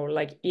anymore,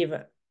 like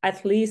even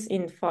at least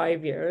in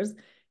 5 years,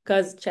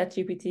 because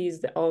ChatGPT is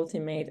the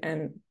ultimate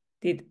and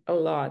did a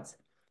lot.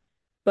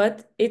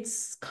 But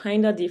it's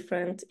kind of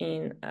different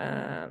in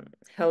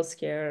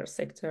healthcare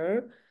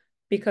sector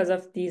because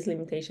of these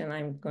limitations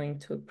I'm going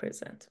to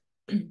present.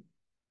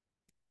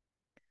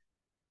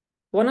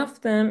 One of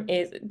them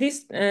is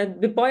this,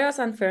 the bias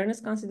and fairness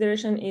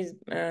consideration is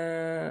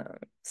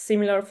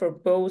similar for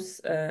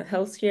both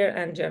healthcare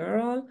and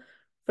general.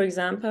 For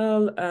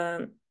example,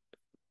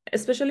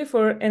 especially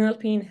for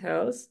NLP in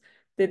health,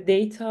 the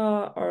data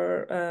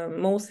are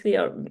mostly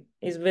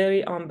is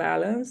very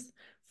unbalanced.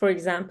 For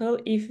example,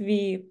 if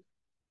we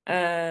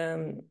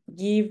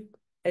give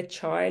a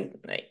child,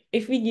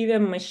 if we give a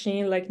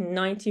machine like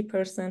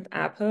 90%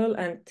 apple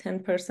and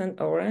 10%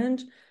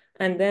 orange,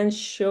 and then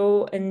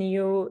show a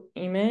new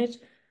image,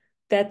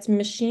 that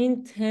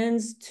machine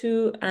tends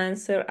to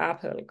answer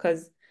apple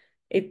because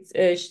it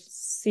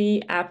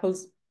see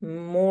apples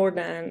more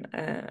than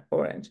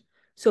orange.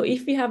 So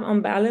if we have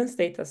unbalanced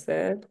data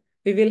set,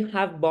 we will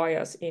have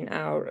bias in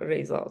our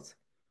results.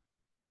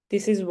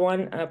 This is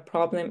one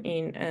problem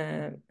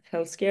in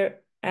healthcare,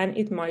 and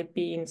it might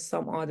be in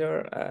some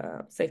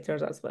other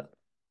sectors as well.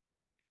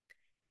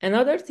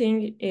 Another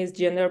thing is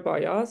gender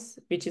bias,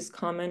 which is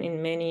common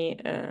in many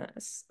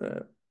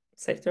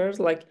sectors,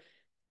 like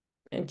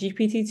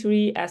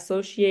GPT-3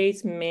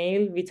 associates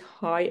male with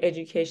high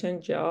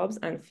education jobs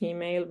and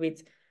female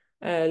with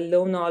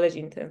low knowledge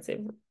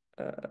intensive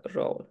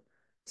role.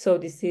 So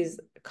this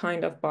is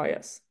kind of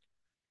bias.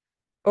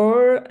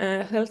 Or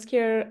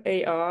healthcare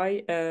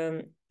AI,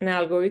 an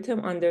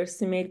algorithm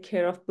underestimate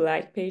care of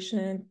Black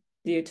patients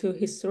due to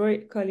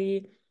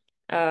historically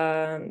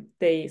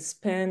they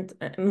spent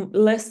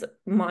less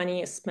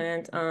money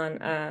spent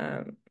on,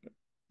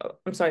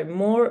 I'm sorry,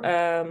 more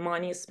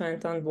money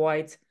spent on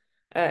white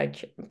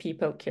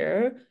people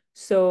care.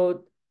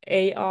 So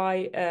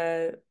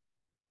AI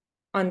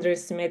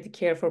underestimate the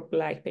care for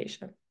Black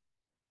patients.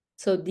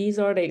 So these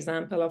are the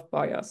example of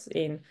bias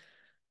in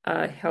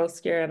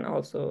healthcare and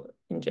also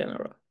in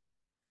general.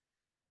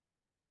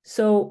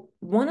 So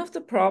one of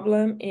the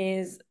problem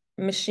is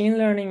machine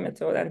learning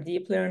method and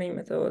deep learning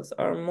methods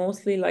are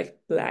mostly like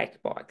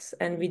black box,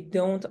 and we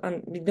don't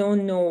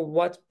know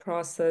what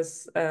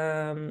process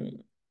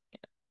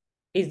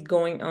is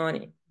going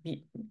on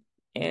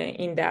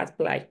in that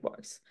black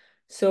box.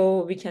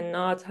 So we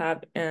cannot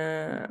have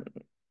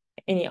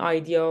any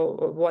idea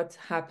of what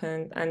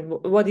happened and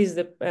what is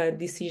the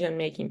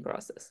decision-making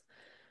process.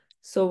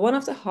 So one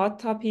of the hot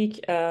topic,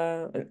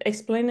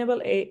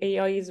 explainable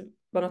AI is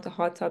one of the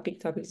hot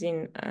topics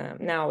in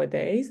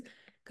nowadays,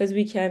 because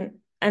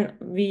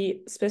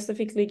we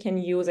specifically can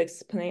use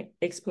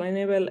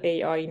explainable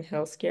AI in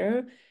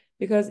healthcare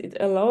because it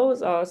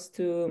allows us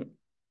to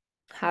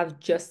have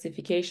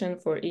justification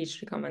for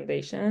each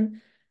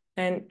recommendation,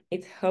 and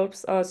it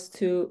helps us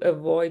to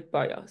avoid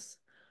bias.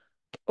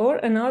 Or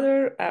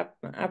another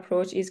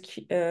approach is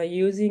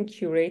using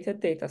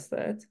curated data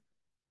set,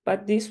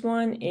 but this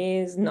one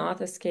is not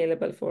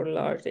scalable for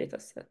large data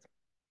set.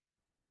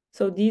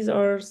 So these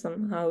are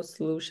somehow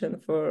solution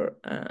for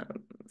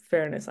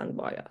fairness and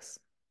bias.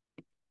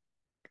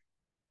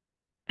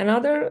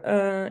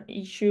 Another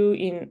issue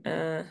in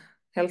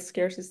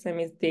healthcare system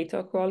is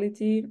data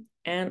quality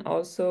and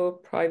also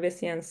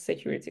privacy and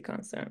security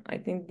concern. I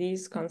think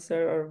these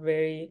concerns are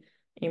very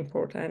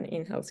important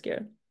in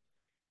healthcare.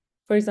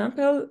 For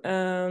example,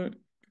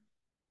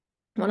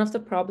 one of the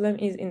problem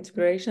is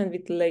integration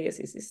with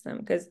legacy system,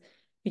 because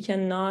we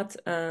cannot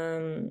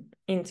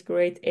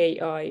integrate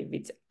AI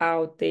with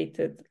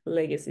outdated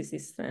legacy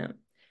system.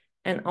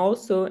 And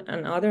also,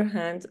 on the other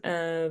hand,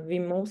 we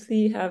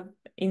mostly have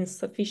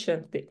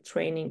insufficient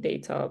training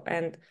data,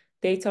 and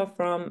data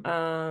from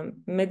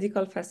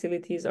medical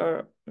facilities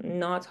are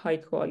not high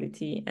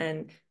quality,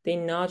 and they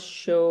not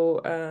show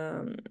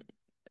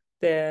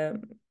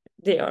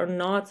they are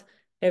not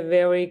a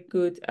very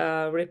good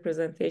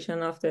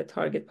representation of the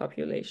target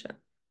population.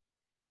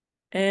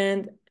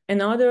 And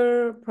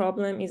another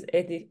problem is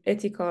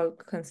ethical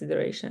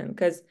consideration,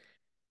 because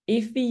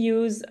if we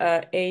use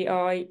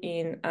AI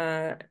in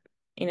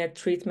a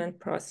treatment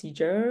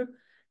procedure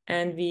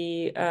and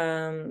we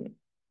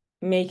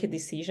make a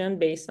decision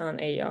based on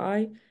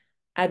AI,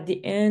 at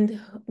the end,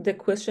 the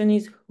question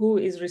is who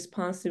is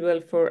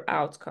responsible for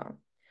outcome.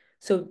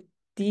 So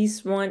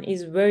this one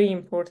is very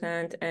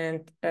important,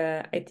 and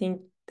I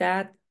think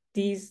that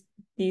these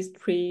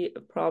three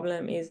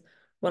problem is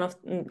one of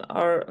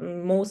our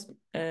most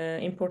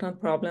important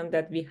problem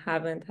that we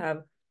haven't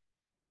have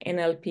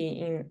NLP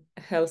in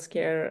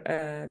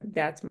healthcare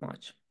that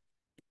much.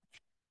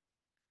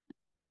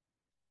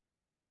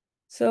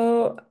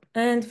 So,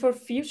 and for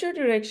future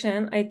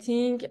direction, I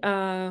think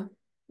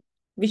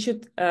we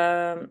should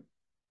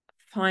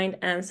find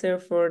answer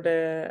for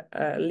the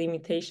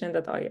limitation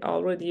that I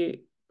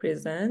already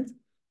present.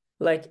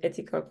 like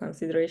ethical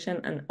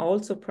consideration and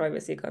also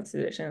privacy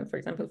consideration. For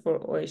example, for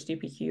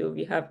OHDP-Q,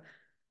 we have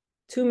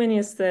too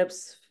many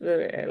steps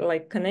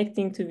like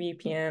connecting to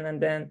VPN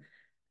and then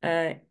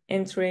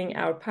entering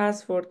our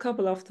password a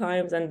couple of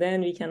times, and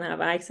then we can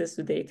have access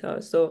to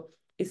data. So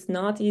it's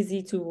not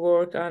easy to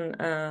work on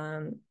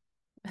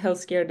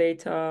healthcare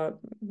data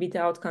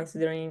without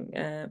considering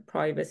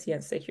privacy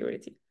and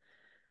security.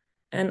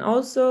 And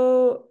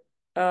also,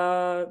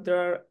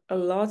 there are a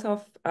lot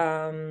of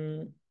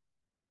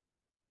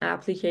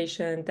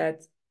application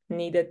that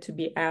needed to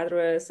be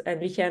addressed,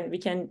 and we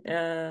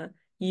can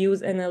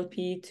use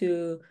NLP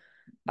to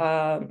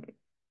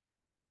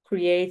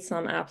create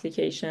some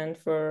application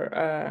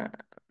for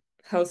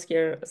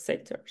healthcare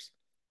sectors.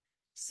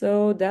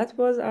 So that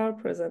was our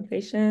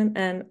presentation,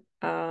 and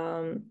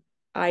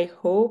I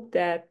hope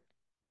that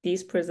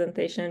this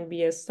presentation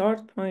be a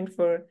start point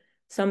for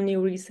some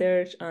new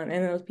research on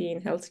NLP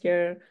in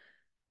healthcare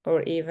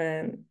or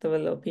even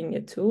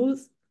developing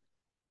tools.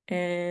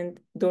 And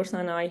Dorsa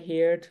and I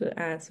here to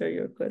answer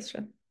your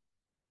question.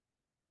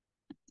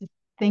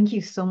 Thank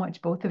you so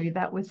much, both of you.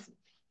 That was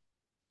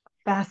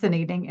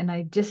fascinating. And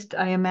I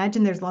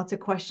imagine there's lots of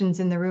questions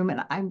in the room.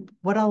 And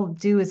what I'll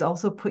do is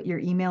also put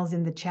your emails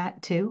in the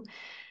chat too,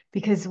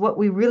 because what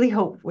we really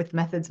hope with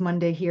Methods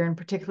Monday here, and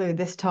particularly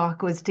this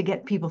talk, was to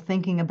get people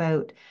thinking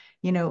about,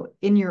 you know,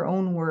 in your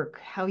own work,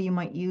 how you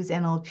might use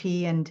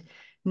NLP, and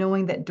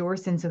knowing that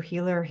Dorsa and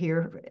Soheila are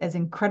here as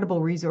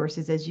incredible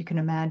resources, as you can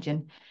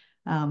imagine.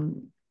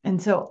 And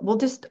so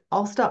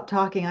I'll stop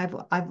talking.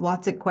 I've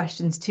lots of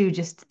questions too,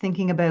 just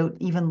thinking about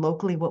even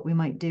locally what we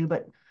might do.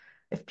 But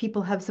if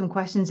people have some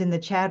questions in the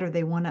chat, or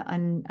they want to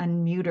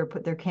unmute or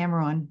put their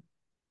camera on,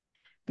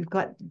 we've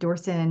got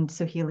Dorsa and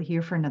Soheila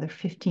here for another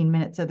 15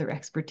 minutes of their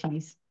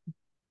expertise.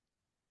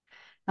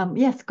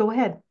 Yes, go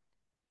ahead.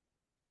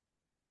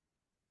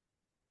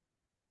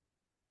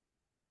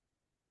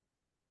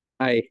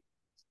 Hi,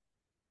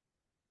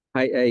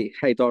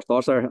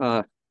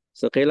 Dorsa.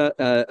 Soheila,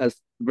 a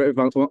very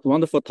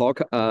wonderful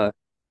talk.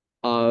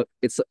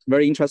 It's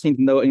very interesting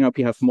to know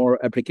NLP have more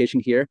application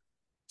here.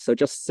 So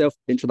just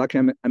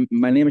self-introduction.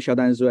 My name is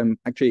Xiaodan Zhu. I'm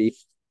actually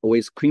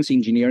with Queen's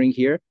Engineering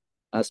here,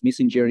 Smith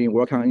Engineering,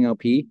 work on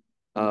NLP.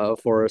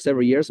 For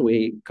several years,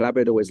 we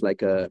collaborated with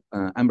like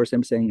Amber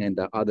Simpson and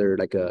other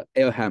like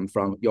Elham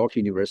from York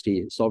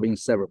University, solving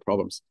several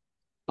problems.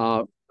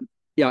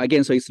 Yeah,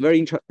 again, so it's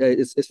very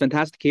it's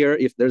fantastic here.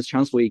 If there's a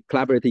chance we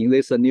collaborate in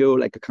this new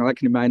like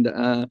collective mind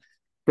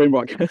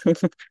framework.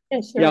 Yeah,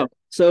 sure. Yeah.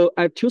 So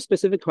I have two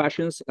specific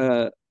questions.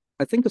 I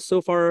think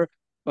so far,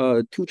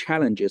 two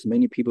challenges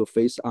many people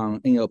face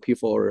on NLP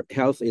for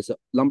health is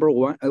number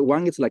one.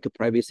 One is like a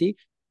privacy,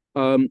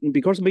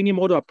 because many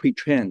models are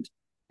pre-trained,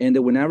 and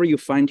whenever you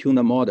fine-tune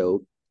the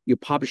model, you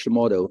publish the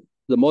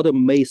model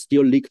may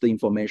still leak the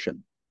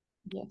information.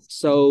 Yes.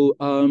 So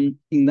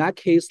in that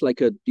case,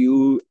 like,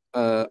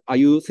 are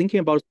you thinking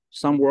about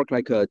some work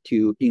like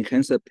to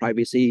enhance the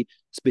privacy,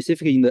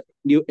 specifically in the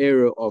new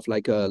area of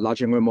like a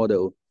large language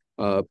model,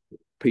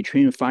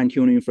 pre-trained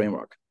fine-tuning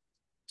framework?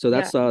 So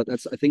that's I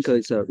think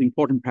it's an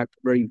important,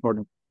 very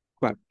important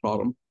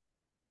problem.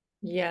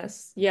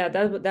 Yes, yeah,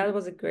 that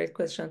was a great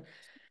question.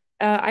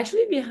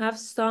 Actually, we have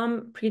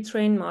some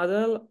pre-trained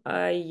model.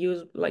 I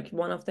use like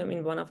one of them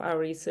in one of our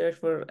research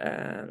for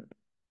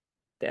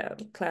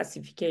the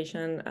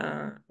classification,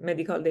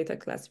 medical data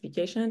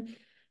classification.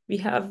 We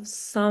have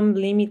some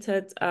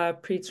limited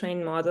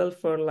pre-trained model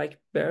for like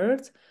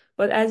birds,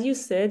 but as you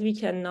said, we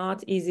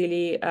cannot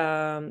easily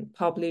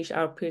publish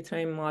our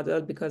pre-trained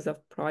model because of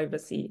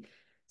privacy.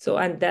 So,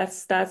 and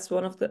that's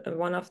one of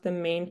the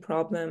main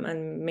problem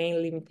and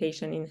main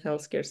limitation in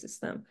healthcare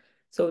system.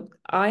 So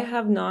I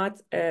have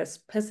not a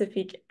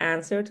specific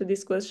answer to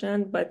this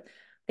question, but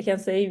I can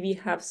say we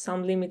have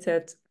some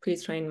limited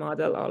pre-trained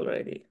model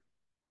already.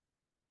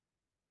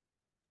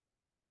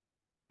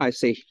 I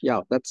see.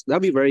 Yeah,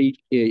 that'd be very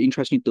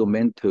interesting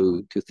domain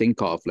to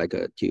think of, like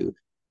to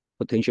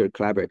potentially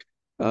collaborate.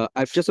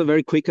 I've just a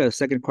very quick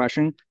second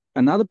question.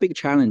 Another big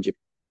challenge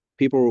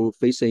people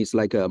face is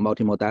like a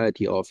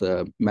multimodality of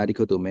the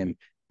medical domain,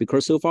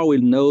 because so far we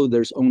know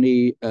there's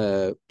only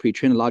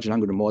pre-trained large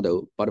language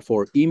model, but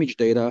for image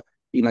data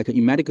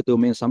in medical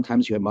domain,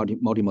 sometimes you have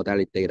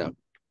multimodality data.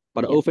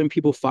 But often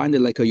people find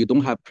that like you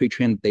don't have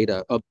pre-trained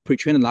data,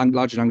 pre-trained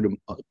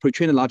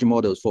large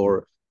models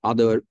for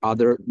other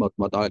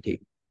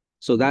modality.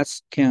 So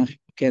that's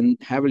can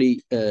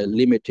heavily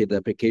limit the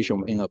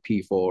application of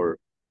NLP for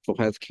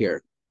healthcare.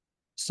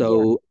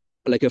 So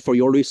like for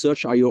your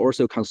research, are you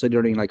also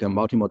considering like a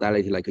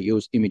multimodality, like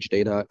use image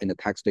data and the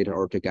text data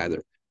all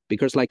together?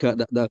 Because like I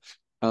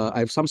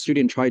have some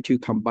students try to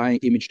combine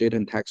image data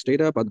and text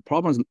data, but the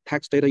problem is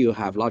text data you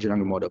have large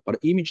language model, but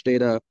image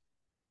data,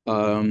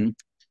 I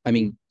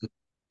mean,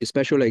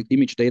 especially like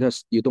image data,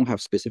 you don't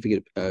have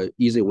specific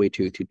easy way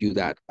to do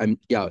that.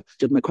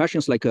 Just my question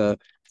is like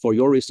for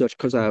your research,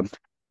 because I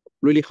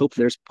really hope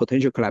there's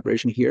potential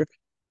collaboration here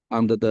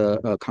under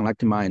the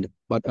collective mind.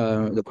 But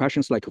the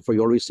question is like for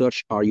your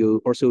research, are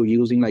you also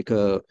using like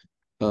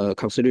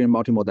considering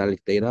multimodality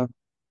data?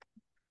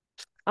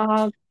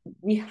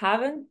 we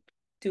haven't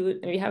do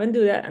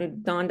that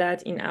and done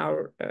that in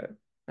our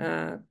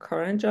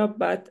current job,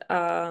 but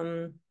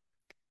I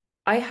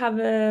have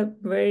a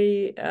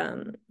very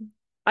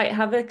I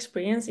have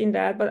experience in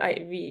that, but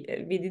we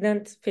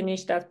didn't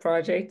finish that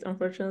project,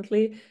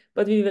 unfortunately.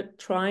 But we were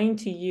trying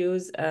to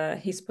use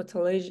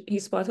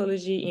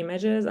histopathology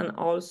images and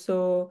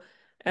also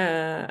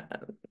NLP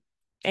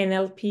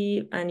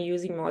and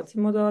using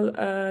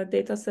multimodal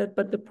data set.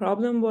 But the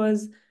problem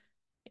was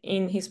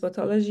in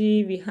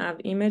histopathology, we have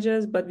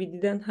images, but we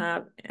didn't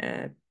have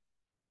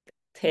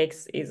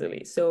text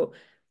easily. So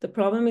the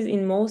problem is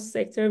in most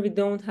sectors, we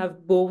don't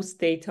have both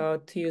data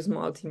to use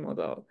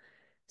multimodal.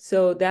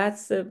 So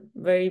that's a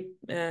very,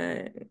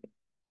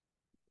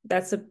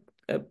 that's a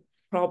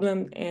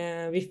problem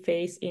we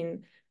face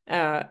in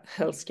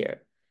healthcare.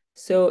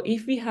 So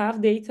if we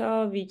have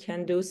data, we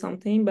can do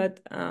something, but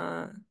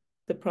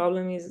the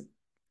problem is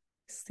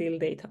still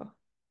data.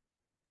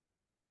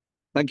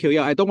 Thank you.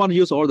 Yeah, I don't want to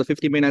use all the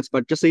 50 minutes,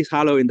 but just say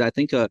hello. And I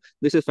think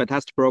this is a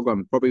fantastic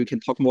program. Probably we can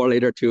talk more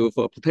later too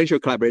for potential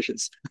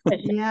collaborations.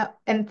 Yeah,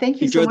 and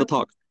thank you Enjoy so much. the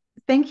talk.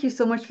 Thank you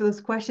so much for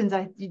those questions.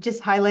 You're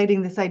just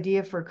highlighting this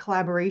idea for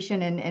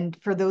collaboration. And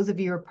for those of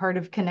you who are part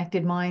of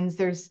Connected Minds,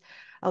 there's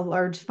a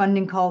large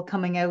funding call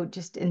coming out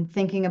just in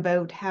thinking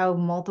about how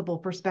multiple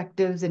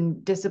perspectives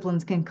and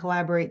disciplines can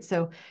collaborate.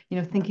 So, you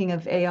know, thinking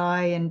of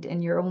AI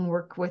and your own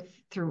work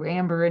through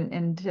Amber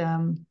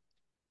and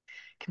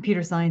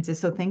computer sciences.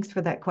 So thanks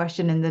for that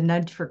question and the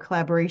nudge for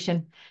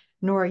collaboration.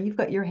 Nora, you've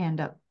got your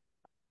hand up.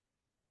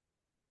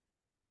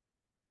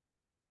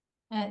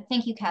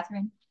 Thank you,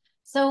 Catherine.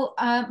 So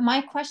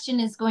my question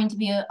is going to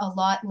be a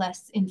lot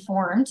less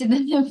informed than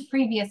the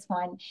previous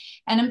one.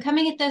 And I'm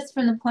coming at this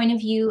from the point of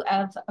view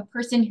of a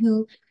person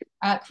who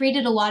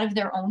created a lot of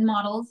their own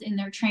models in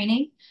their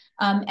training.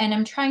 And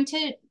I'm trying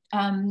to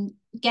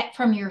get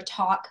from your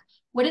talk,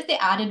 what is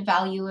the added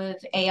value of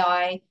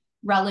AI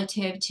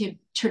relative to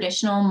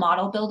traditional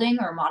model building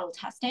or model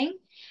testing?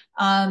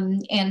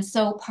 And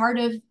so part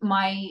of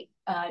my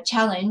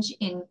challenge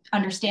in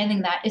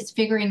understanding that is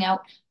figuring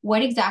out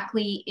what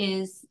exactly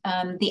is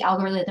the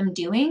algorithm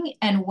doing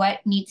and what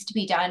needs to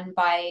be done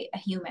by a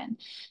human.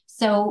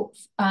 So,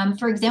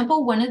 for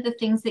example, one of the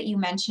things that you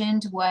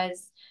mentioned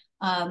was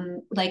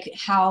like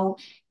how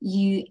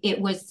you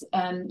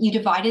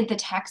divided the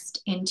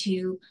text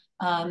into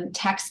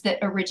text that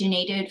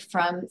originated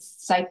from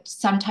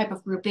some type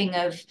of grouping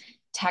of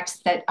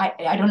text that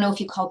I don't know if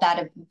you called that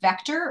a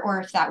vector or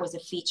if that was a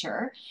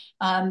feature,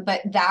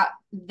 but that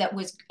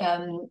was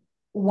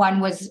one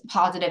was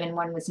positive and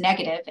one was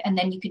negative, and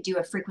then you could do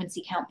a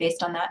frequency count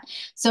based on that.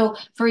 So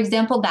for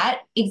example,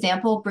 that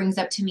example brings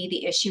up to me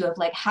the issue of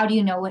like, how do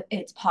you know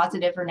it's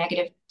positive or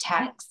negative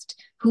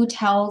text? Who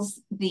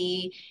tells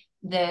the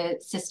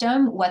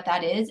system what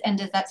that is, and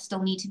does that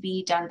still need to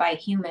be done by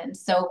humans?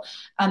 So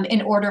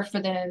in order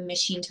for the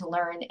machine to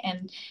learn.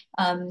 And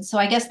so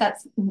I guess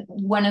that's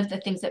one of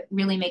the things that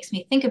really makes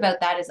me think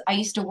about that is I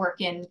used to work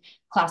in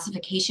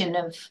classification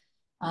of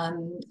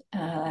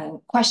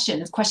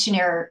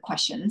questionnaire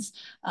questions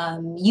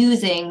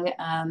using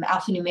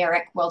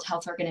alphanumeric World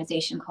Health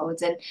Organization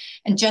codes, and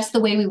just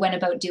the way we went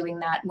about doing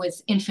that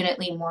was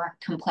infinitely more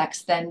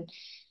complex than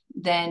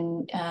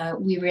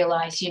we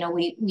realized. You know,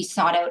 we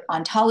sought out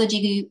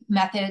ontology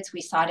methods,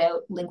 we sought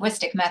out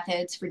linguistic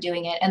methods for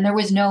doing it, and there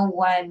was no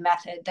one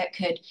method that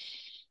could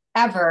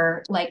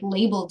ever like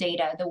label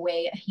data the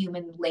way a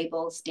human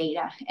labels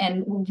data.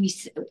 And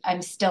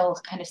I'm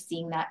still kind of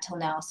seeing that till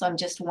now. So I'm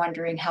just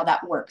wondering how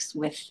that works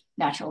with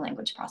natural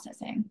language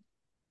processing.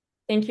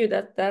 Thank you.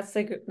 That's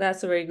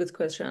a very good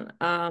question.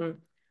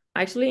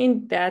 Actually,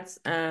 in that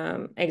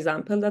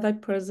example that I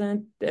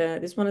present,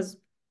 this one is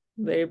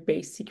very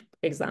basic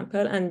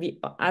example. And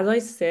as I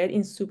said,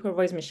 in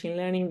supervised machine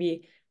learning,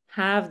 we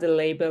have the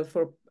label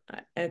for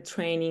a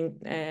training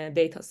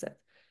data set.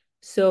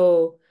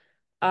 So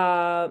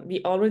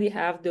we already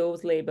have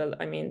those label,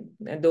 I mean,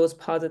 those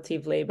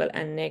positive label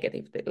and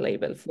negative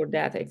label for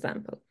that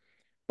example.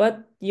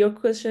 But your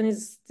question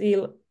is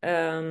still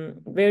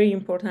very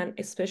important,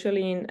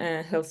 especially in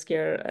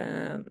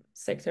healthcare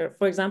sector.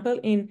 For example,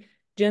 in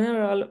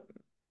general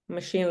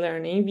machine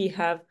learning, we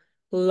have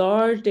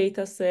large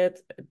data set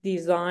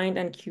designed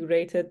and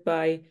curated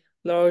by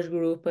large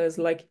groups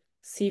like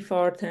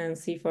CIFAR 10,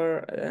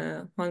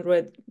 CIFAR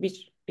 100,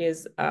 which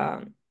is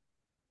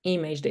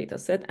image data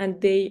set,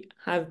 and they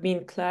have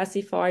been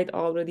classified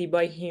already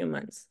by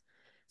humans.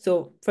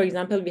 So for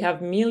example, we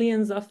have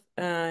millions of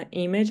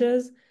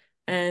images,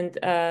 and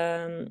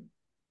a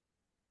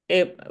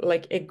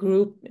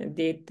group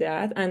did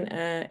that,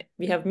 and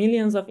we have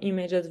millions of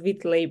images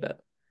with label.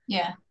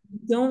 Yeah. We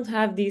don't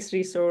have this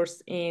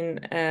resource in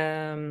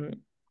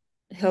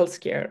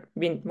healthcare.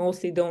 We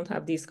mostly don't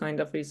have this kind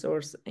of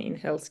resource in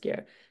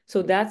healthcare.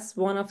 So that's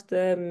one of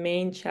the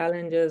main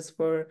challenges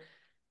for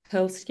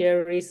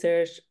healthcare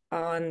research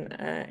on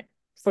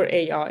for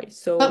AI.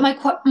 So, but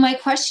my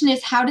question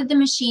is, how did the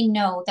machine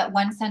know that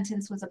one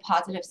sentence was a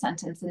positive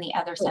sentence and the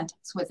other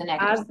sentence was a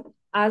negative?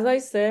 As I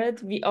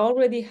said, we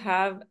already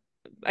have,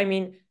 I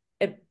mean,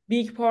 a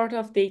big part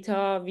of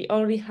data, we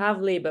already have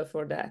label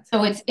for that. So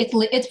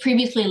it's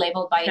previously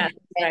labeled by Yeah,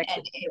 and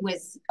exactly. it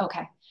was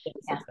okay. Yes,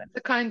 Yeah. exactly.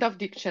 The kind of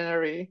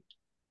dictionary.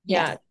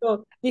 Yeah, so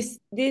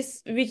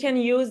this we can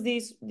use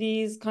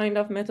these kind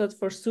of methods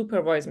for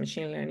supervised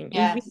machine learning.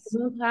 If we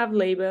don't have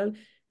label,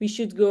 we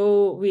should go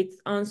with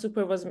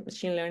unsupervised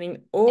machine learning,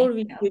 or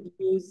we could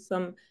use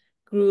some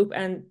group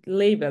and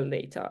label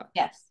data.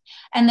 Yes.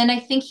 And then I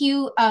think you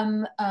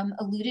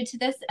alluded to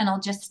this, and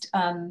I'll just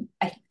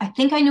I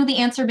think I know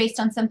the answer based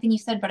on something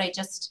you said, but I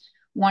just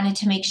wanted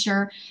to make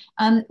sure.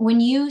 When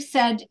you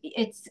said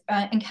it's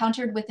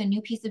encountered with a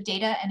new piece of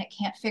data and it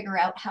can't figure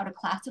out how to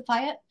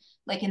classify it,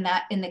 like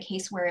in the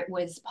case where it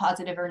was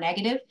positive or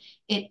negative,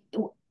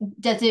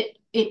 does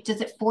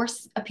it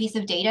force a piece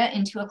of data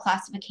into a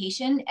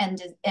classification, and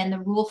the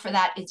rule for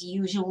that is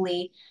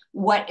usually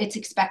what it's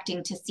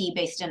expecting to see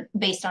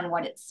based on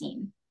what it's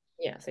seen.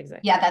 Yes,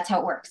 exactly. Yeah, that's how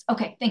it works.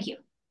 Okay, thank you.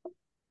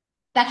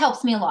 That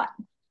helps me a lot.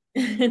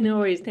 No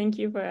worries. Thank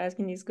you for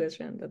asking this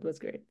question. That was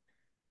great.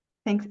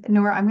 Thanks,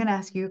 Nora. I'm going to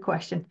ask you a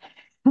question.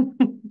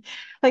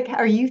 Like,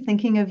 are you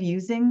thinking of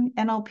using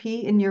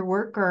NLP in your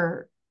work,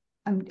 or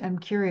I'm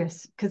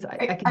curious because I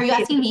can. Are you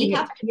asking me,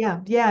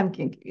 Catherine? Yeah.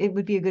 It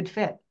would be a good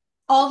fit.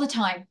 All the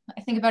time.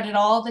 I think about it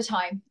all the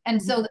time,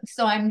 and so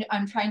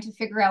I'm trying to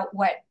figure out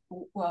what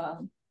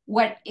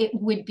it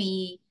would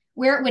be,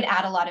 where it would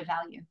add a lot of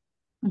value,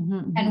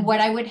 and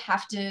what I would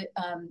have to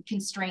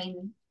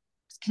constrain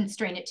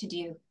it to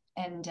do,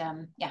 and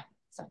yeah.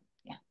 So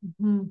yeah.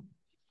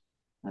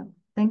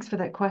 Thanks for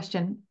that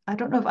question. I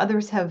don't know if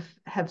others have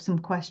some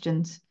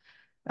questions.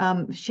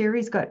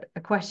 Sherry's got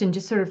a question,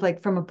 just sort of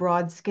like from a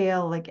broad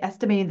scale, like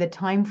estimating the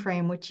time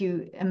frame which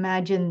you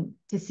imagine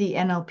to see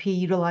NLP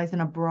utilize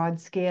on a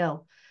broad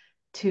scale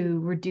to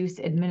reduce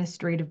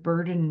administrative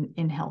burden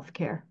in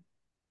healthcare.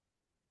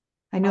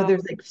 I know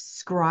there's like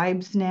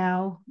scribes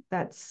now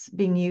that's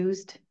being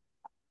used.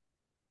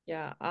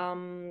 Yeah,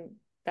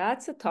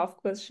 that's a tough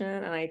question,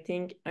 and I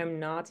think I'm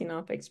not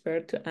enough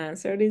expert to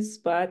answer this,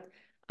 but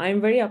I'm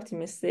very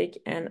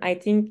optimistic, and I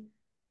think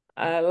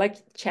like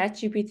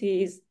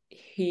ChatGPT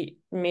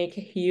make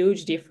a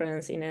huge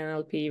difference in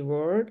NLP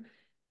world.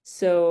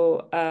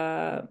 So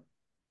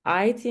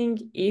I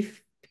think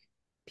if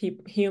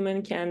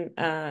human can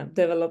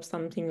develop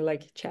something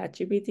like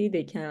ChatGPT,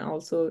 they can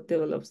also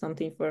develop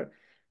something for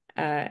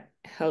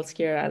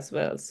healthcare as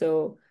well.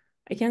 So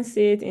I can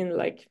see it in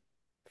like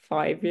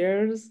 5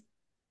 years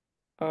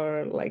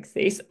or like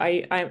 6.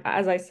 I'm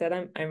as I said,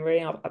 I'm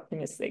very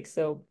optimistic.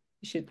 So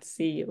we should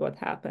see what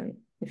happens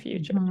in the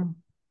future.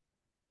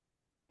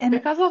 And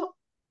because of,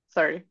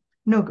 sorry.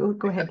 No,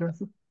 go ahead,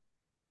 Dorsa.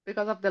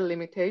 Because of the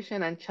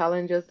limitation and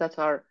challenges that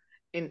are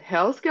in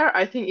healthcare,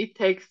 I think it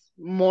takes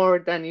more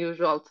than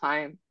usual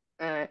time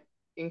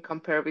in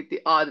compare with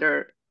the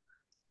other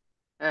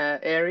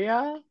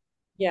area.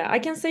 Yeah, I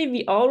can say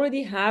we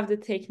already have the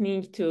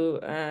technique to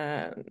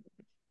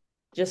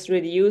just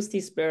reduce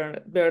this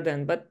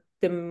burden, but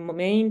the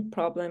main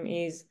problem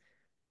is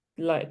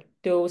like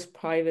those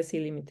privacy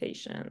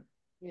limitation.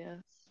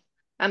 Yes.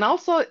 And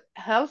also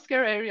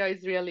healthcare area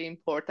is really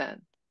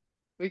important.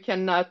 We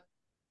cannot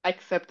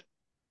accept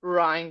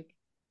wrong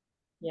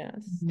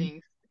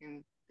things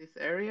in this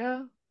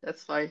area.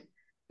 That's why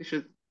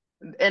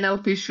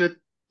NLP should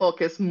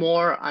focus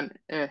more on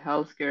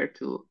healthcare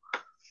to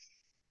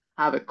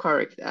have a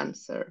correct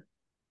answer.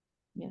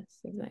 Yes,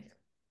 exactly.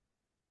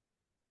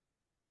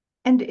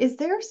 And is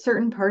there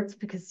certain parts,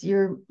 because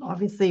you're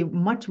obviously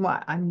much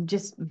more, I'm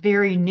just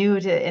very new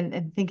to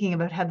and thinking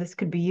about how this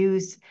could be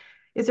used.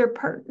 Is there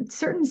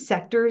certain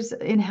sectors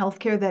in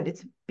healthcare that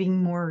it's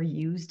being more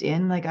used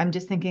in? Like I'm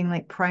just thinking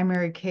like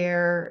primary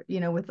care,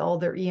 with all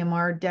their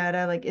EMR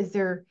data, like is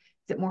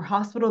it more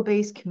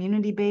hospital-based,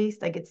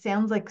 community-based? Like it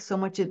sounds like so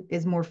much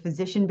is more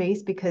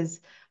physician-based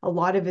because a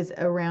lot of it is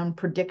around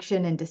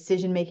prediction and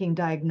decision-making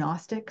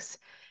diagnostics.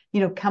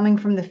 Coming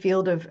from the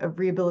field of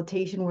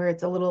rehabilitation where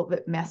it's a little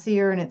bit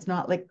messier and it's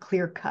not like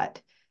clear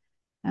cut.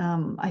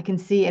 I can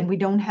see, and we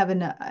don't have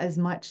as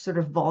much sort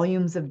of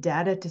volumes of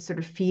data to sort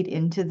of feed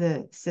into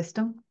the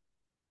system.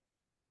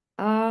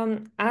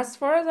 As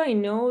far as I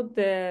know,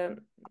 the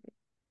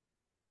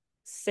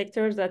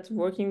sectors that's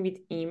working with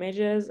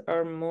images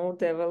are more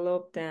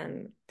developed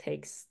than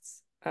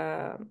texts.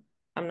 I'm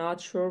not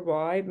sure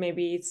why.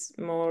 Maybe it's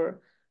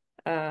more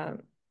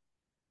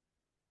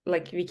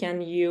like we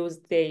can use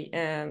the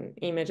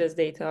images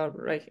data,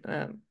 like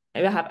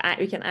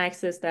we can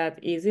access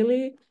that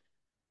easily,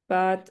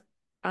 but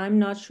I'm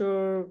not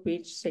sure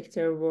which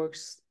sector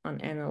works on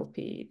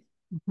NLP.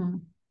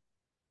 And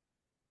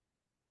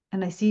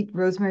I see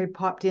Rosemary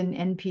popped in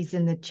NPs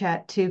in the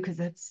chat too, because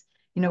that's,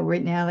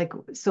 right now, like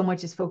so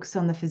much is focused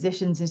on the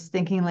physicians, is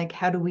thinking like,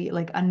 how do we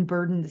like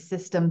unburden the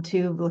system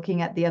too,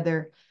 looking at the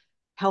other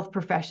health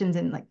professions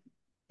and like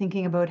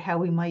thinking about how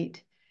we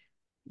might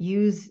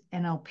use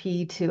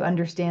NLP to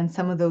understand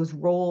some of those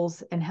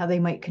roles and how they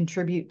might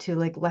contribute to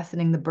like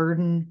lessening the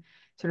burden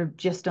sort of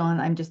just on,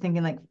 I'm just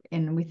thinking like,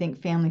 and we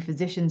think family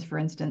physicians, for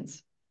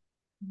instance.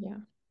 Yeah.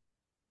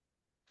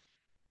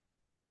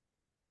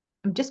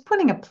 I'm just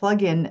putting a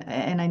plug in,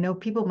 and I know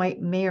people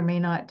may or may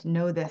not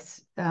know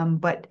this,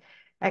 but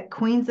at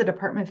Queen's, the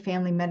Department of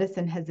Family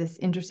Medicine has this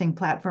interesting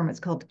platform. It's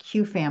called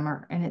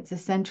QFammer, and it's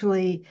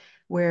essentially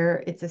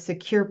where it's a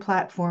secure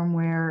platform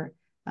where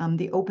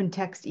the open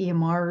text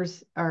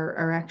EMRs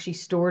are actually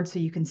stored, so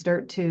you can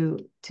start to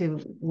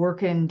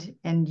work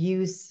and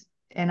use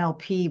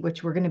NLP,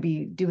 which we're going to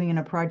be doing in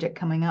a project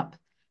coming up,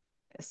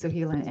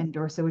 Soheila and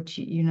Dorsa, which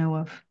you know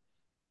of.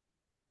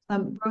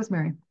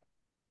 Rosemary.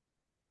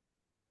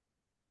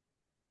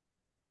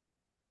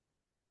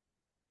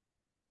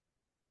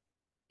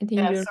 I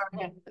think Yeah,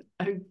 sorry,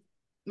 I'm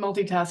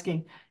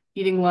multitasking,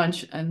 eating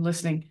lunch and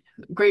listening.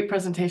 Great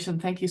presentation.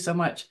 Thank you so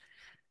much.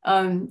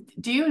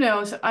 Do you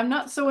know, so I'm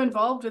not so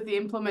involved with the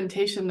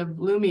implementation of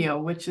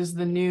Lumio, which is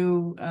the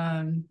new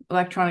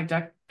electronic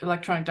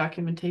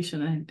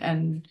documentation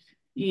and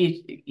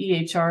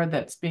EHR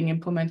that's being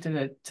implemented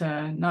at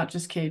not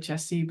just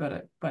KHSC,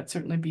 but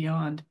certainly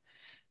beyond.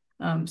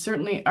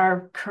 Certainly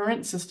our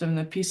current system,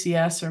 the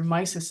PCS or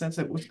MISIS as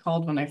it was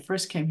called when I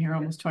first came here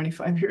almost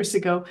 25 years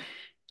ago,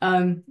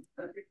 most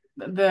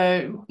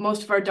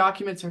of our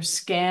documents are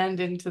scanned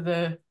into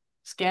the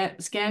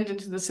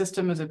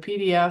system as a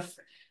PDF,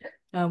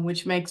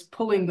 which makes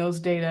pulling those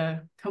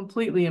data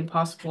completely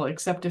impossible,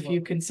 except if you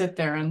can sit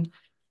there and,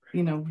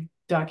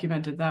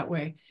 document it that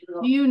way.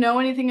 Do you know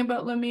anything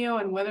about Lumio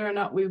and whether or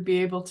not we would be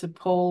able to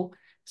pull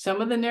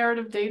some of the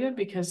narrative data?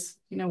 Because,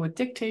 with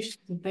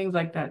dictation and things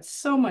like that,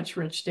 so much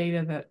rich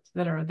data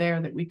that are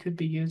there that we could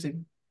be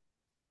using.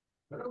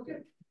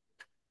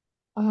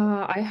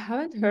 I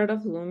haven't heard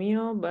of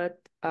Lumio, but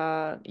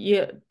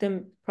yeah,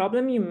 the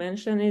problem you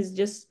mentioned is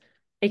just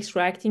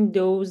extracting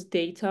those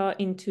data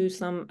into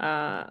some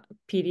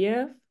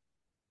PDF.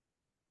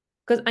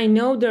 Because I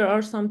know there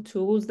are some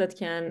tools that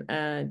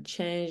can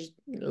change,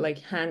 like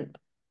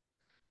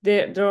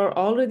there are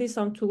already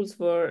some tools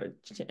for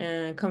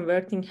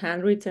converting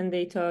handwritten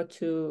data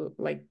to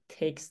like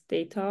text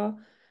data.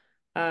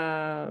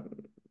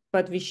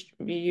 But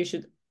you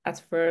should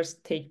at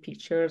first take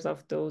pictures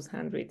of those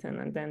handwritten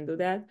and then do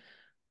that.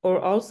 Or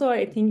also,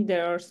 I think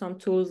there are some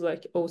tools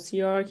like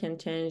OCR can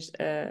change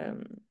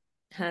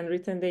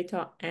handwritten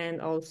data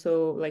and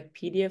also like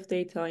PDF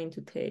data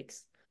into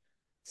text.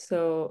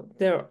 So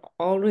there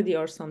already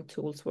are some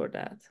tools for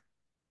that.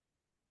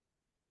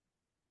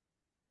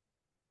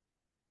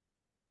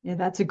 Yeah,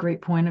 that's a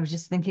great point. I was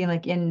just thinking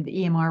like in the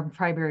EMR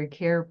primary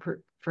care,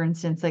 for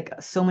instance, like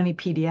so many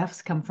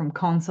PDFs come from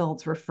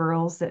consults,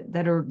 referrals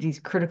that are these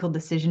critical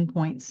decision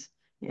points.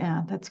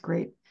 Yeah, that's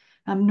great.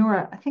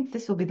 Nora, I think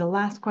this will be the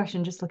last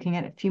question, just looking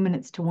at it, a few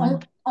minutes to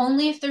one.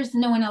 Only if there's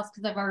no one else,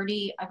 because I've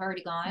already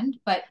gone.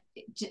 But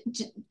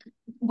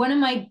one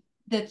of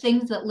the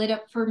things that lit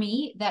up for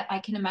me that I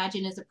can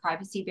imagine is a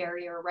privacy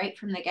barrier right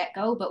from the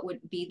get-go, but would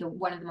be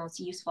one of the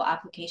most useful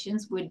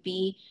applications would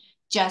be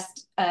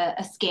just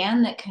a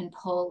scan that can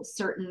pull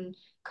certain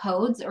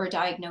codes or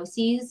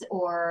diagnoses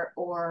or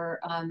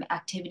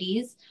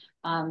activities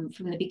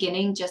from the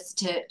beginning, just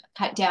to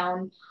cut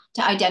down,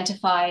 to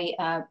identify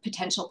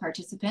potential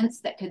participants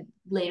that could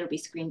later be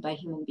screened by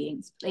human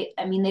beings.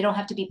 I mean, they don't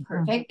have to be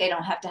perfect. They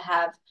don't have to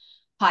have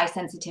high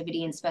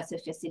sensitivity and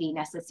specificity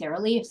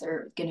necessarily if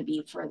they're going to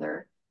be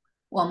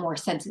more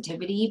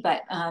sensitivity,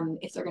 but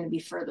if they're going to be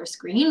further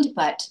screened.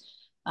 But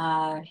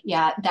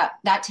yeah,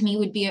 that to me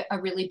would be a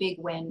really big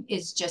win,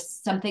 is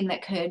just something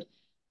that could,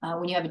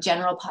 when you have a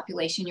general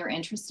population you're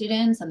interested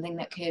in, something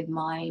that could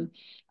mine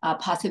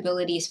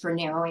possibilities for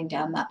narrowing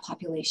down that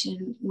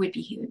population would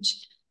be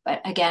huge. But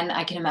again,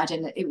 I can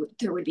imagine that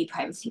there would be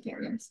privacy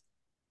barriers.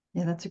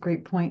 Yeah, that's a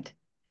great point.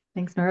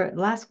 Thanks, Nora.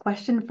 Last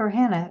question for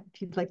Hannah,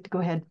 if you'd like to go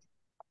ahead.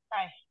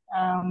 Hi.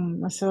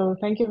 So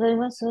thank you very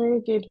much.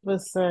 It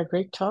was a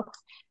great talk.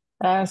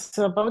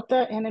 So about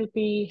the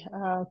NLP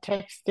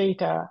text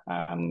data,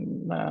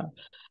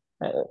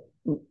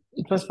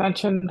 it was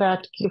mentioned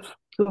that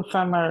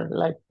QFammer,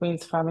 like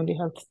Queen's Family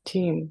Health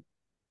Team,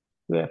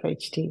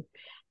 QFHT,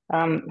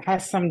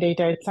 has some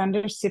data. It's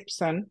under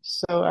SIPSON.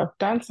 So I've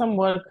done some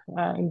work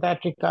in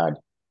that regard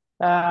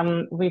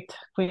with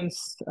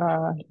Queen's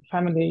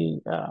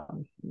Family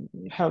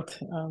Health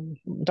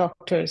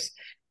doctors.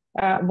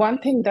 One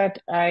thing that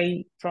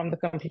I, from the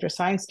computer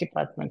science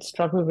department,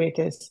 struggle with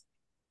is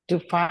to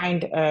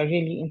find a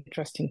really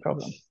interesting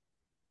problem.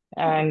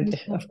 And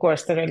of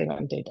course, the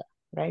relevant data,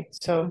 right?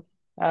 So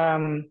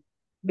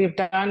we've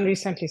done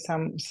recently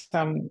some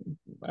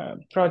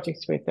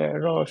projects with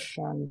Roche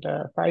and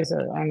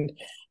Pfizer, and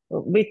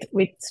with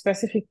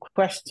specific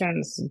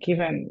questions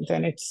given,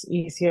 then it's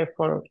easier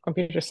for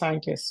computer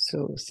scientists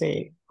to,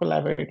 say,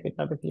 collaborate with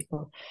other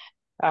people.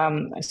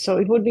 So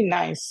it would be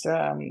nice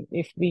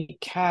if we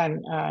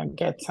can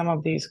get some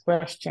of these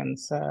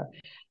questions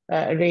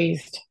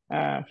raised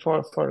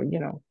for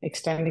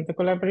extending the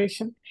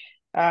collaboration.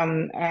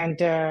 And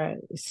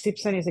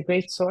SIPSON is a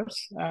great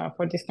source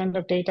for this kind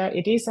of data.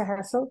 It is a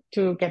hassle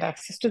to get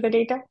access to the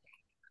data.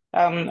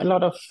 A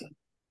lot of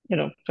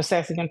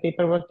processing and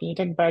paperwork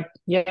needed, but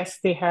yes,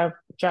 they have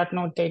chart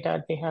node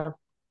data, they have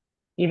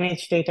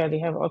image data, they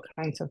have all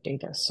kinds of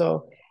data.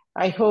 So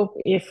I hope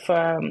if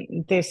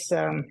this,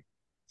 the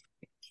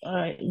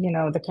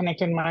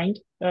connected mind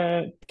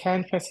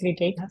can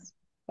facilitate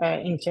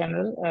in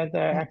general the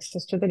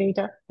access to the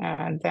data,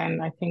 and then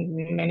I think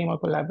many more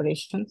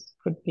collaborations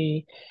could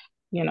be,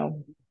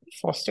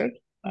 fostered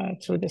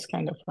through this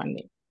kind of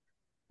funding.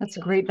 That's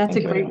great. That's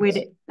a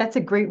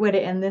great way to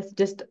end this.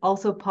 Just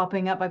also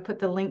popping up, I put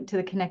the link to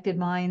the Connected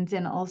Minds,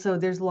 and also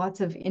there's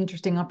lots of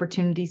interesting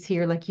opportunities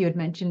here, like you had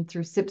mentioned,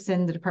 through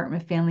SIPSN, the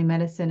Department of Family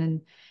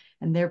Medicine,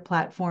 and their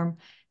platform.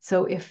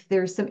 So if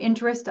there's some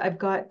interest, I've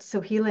got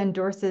Soheila and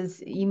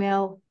Dorsa's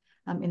email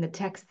in the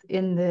text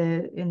in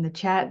the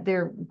chat.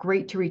 They're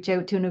great to reach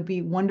out to, and it would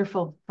be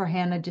wonderful for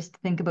Hannah just to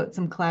think about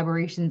some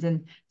collaborations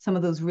and some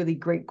of those really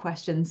great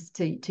questions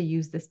to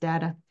use this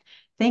data.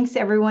 Thanks,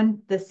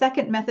 everyone. The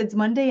second Methods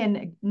Monday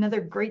and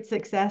another great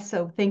success.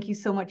 So thank you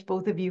so much,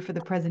 both of you, for the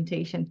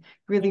presentation.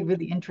 Really,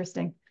 really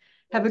interesting.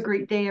 Have a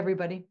great day,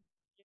 everybody.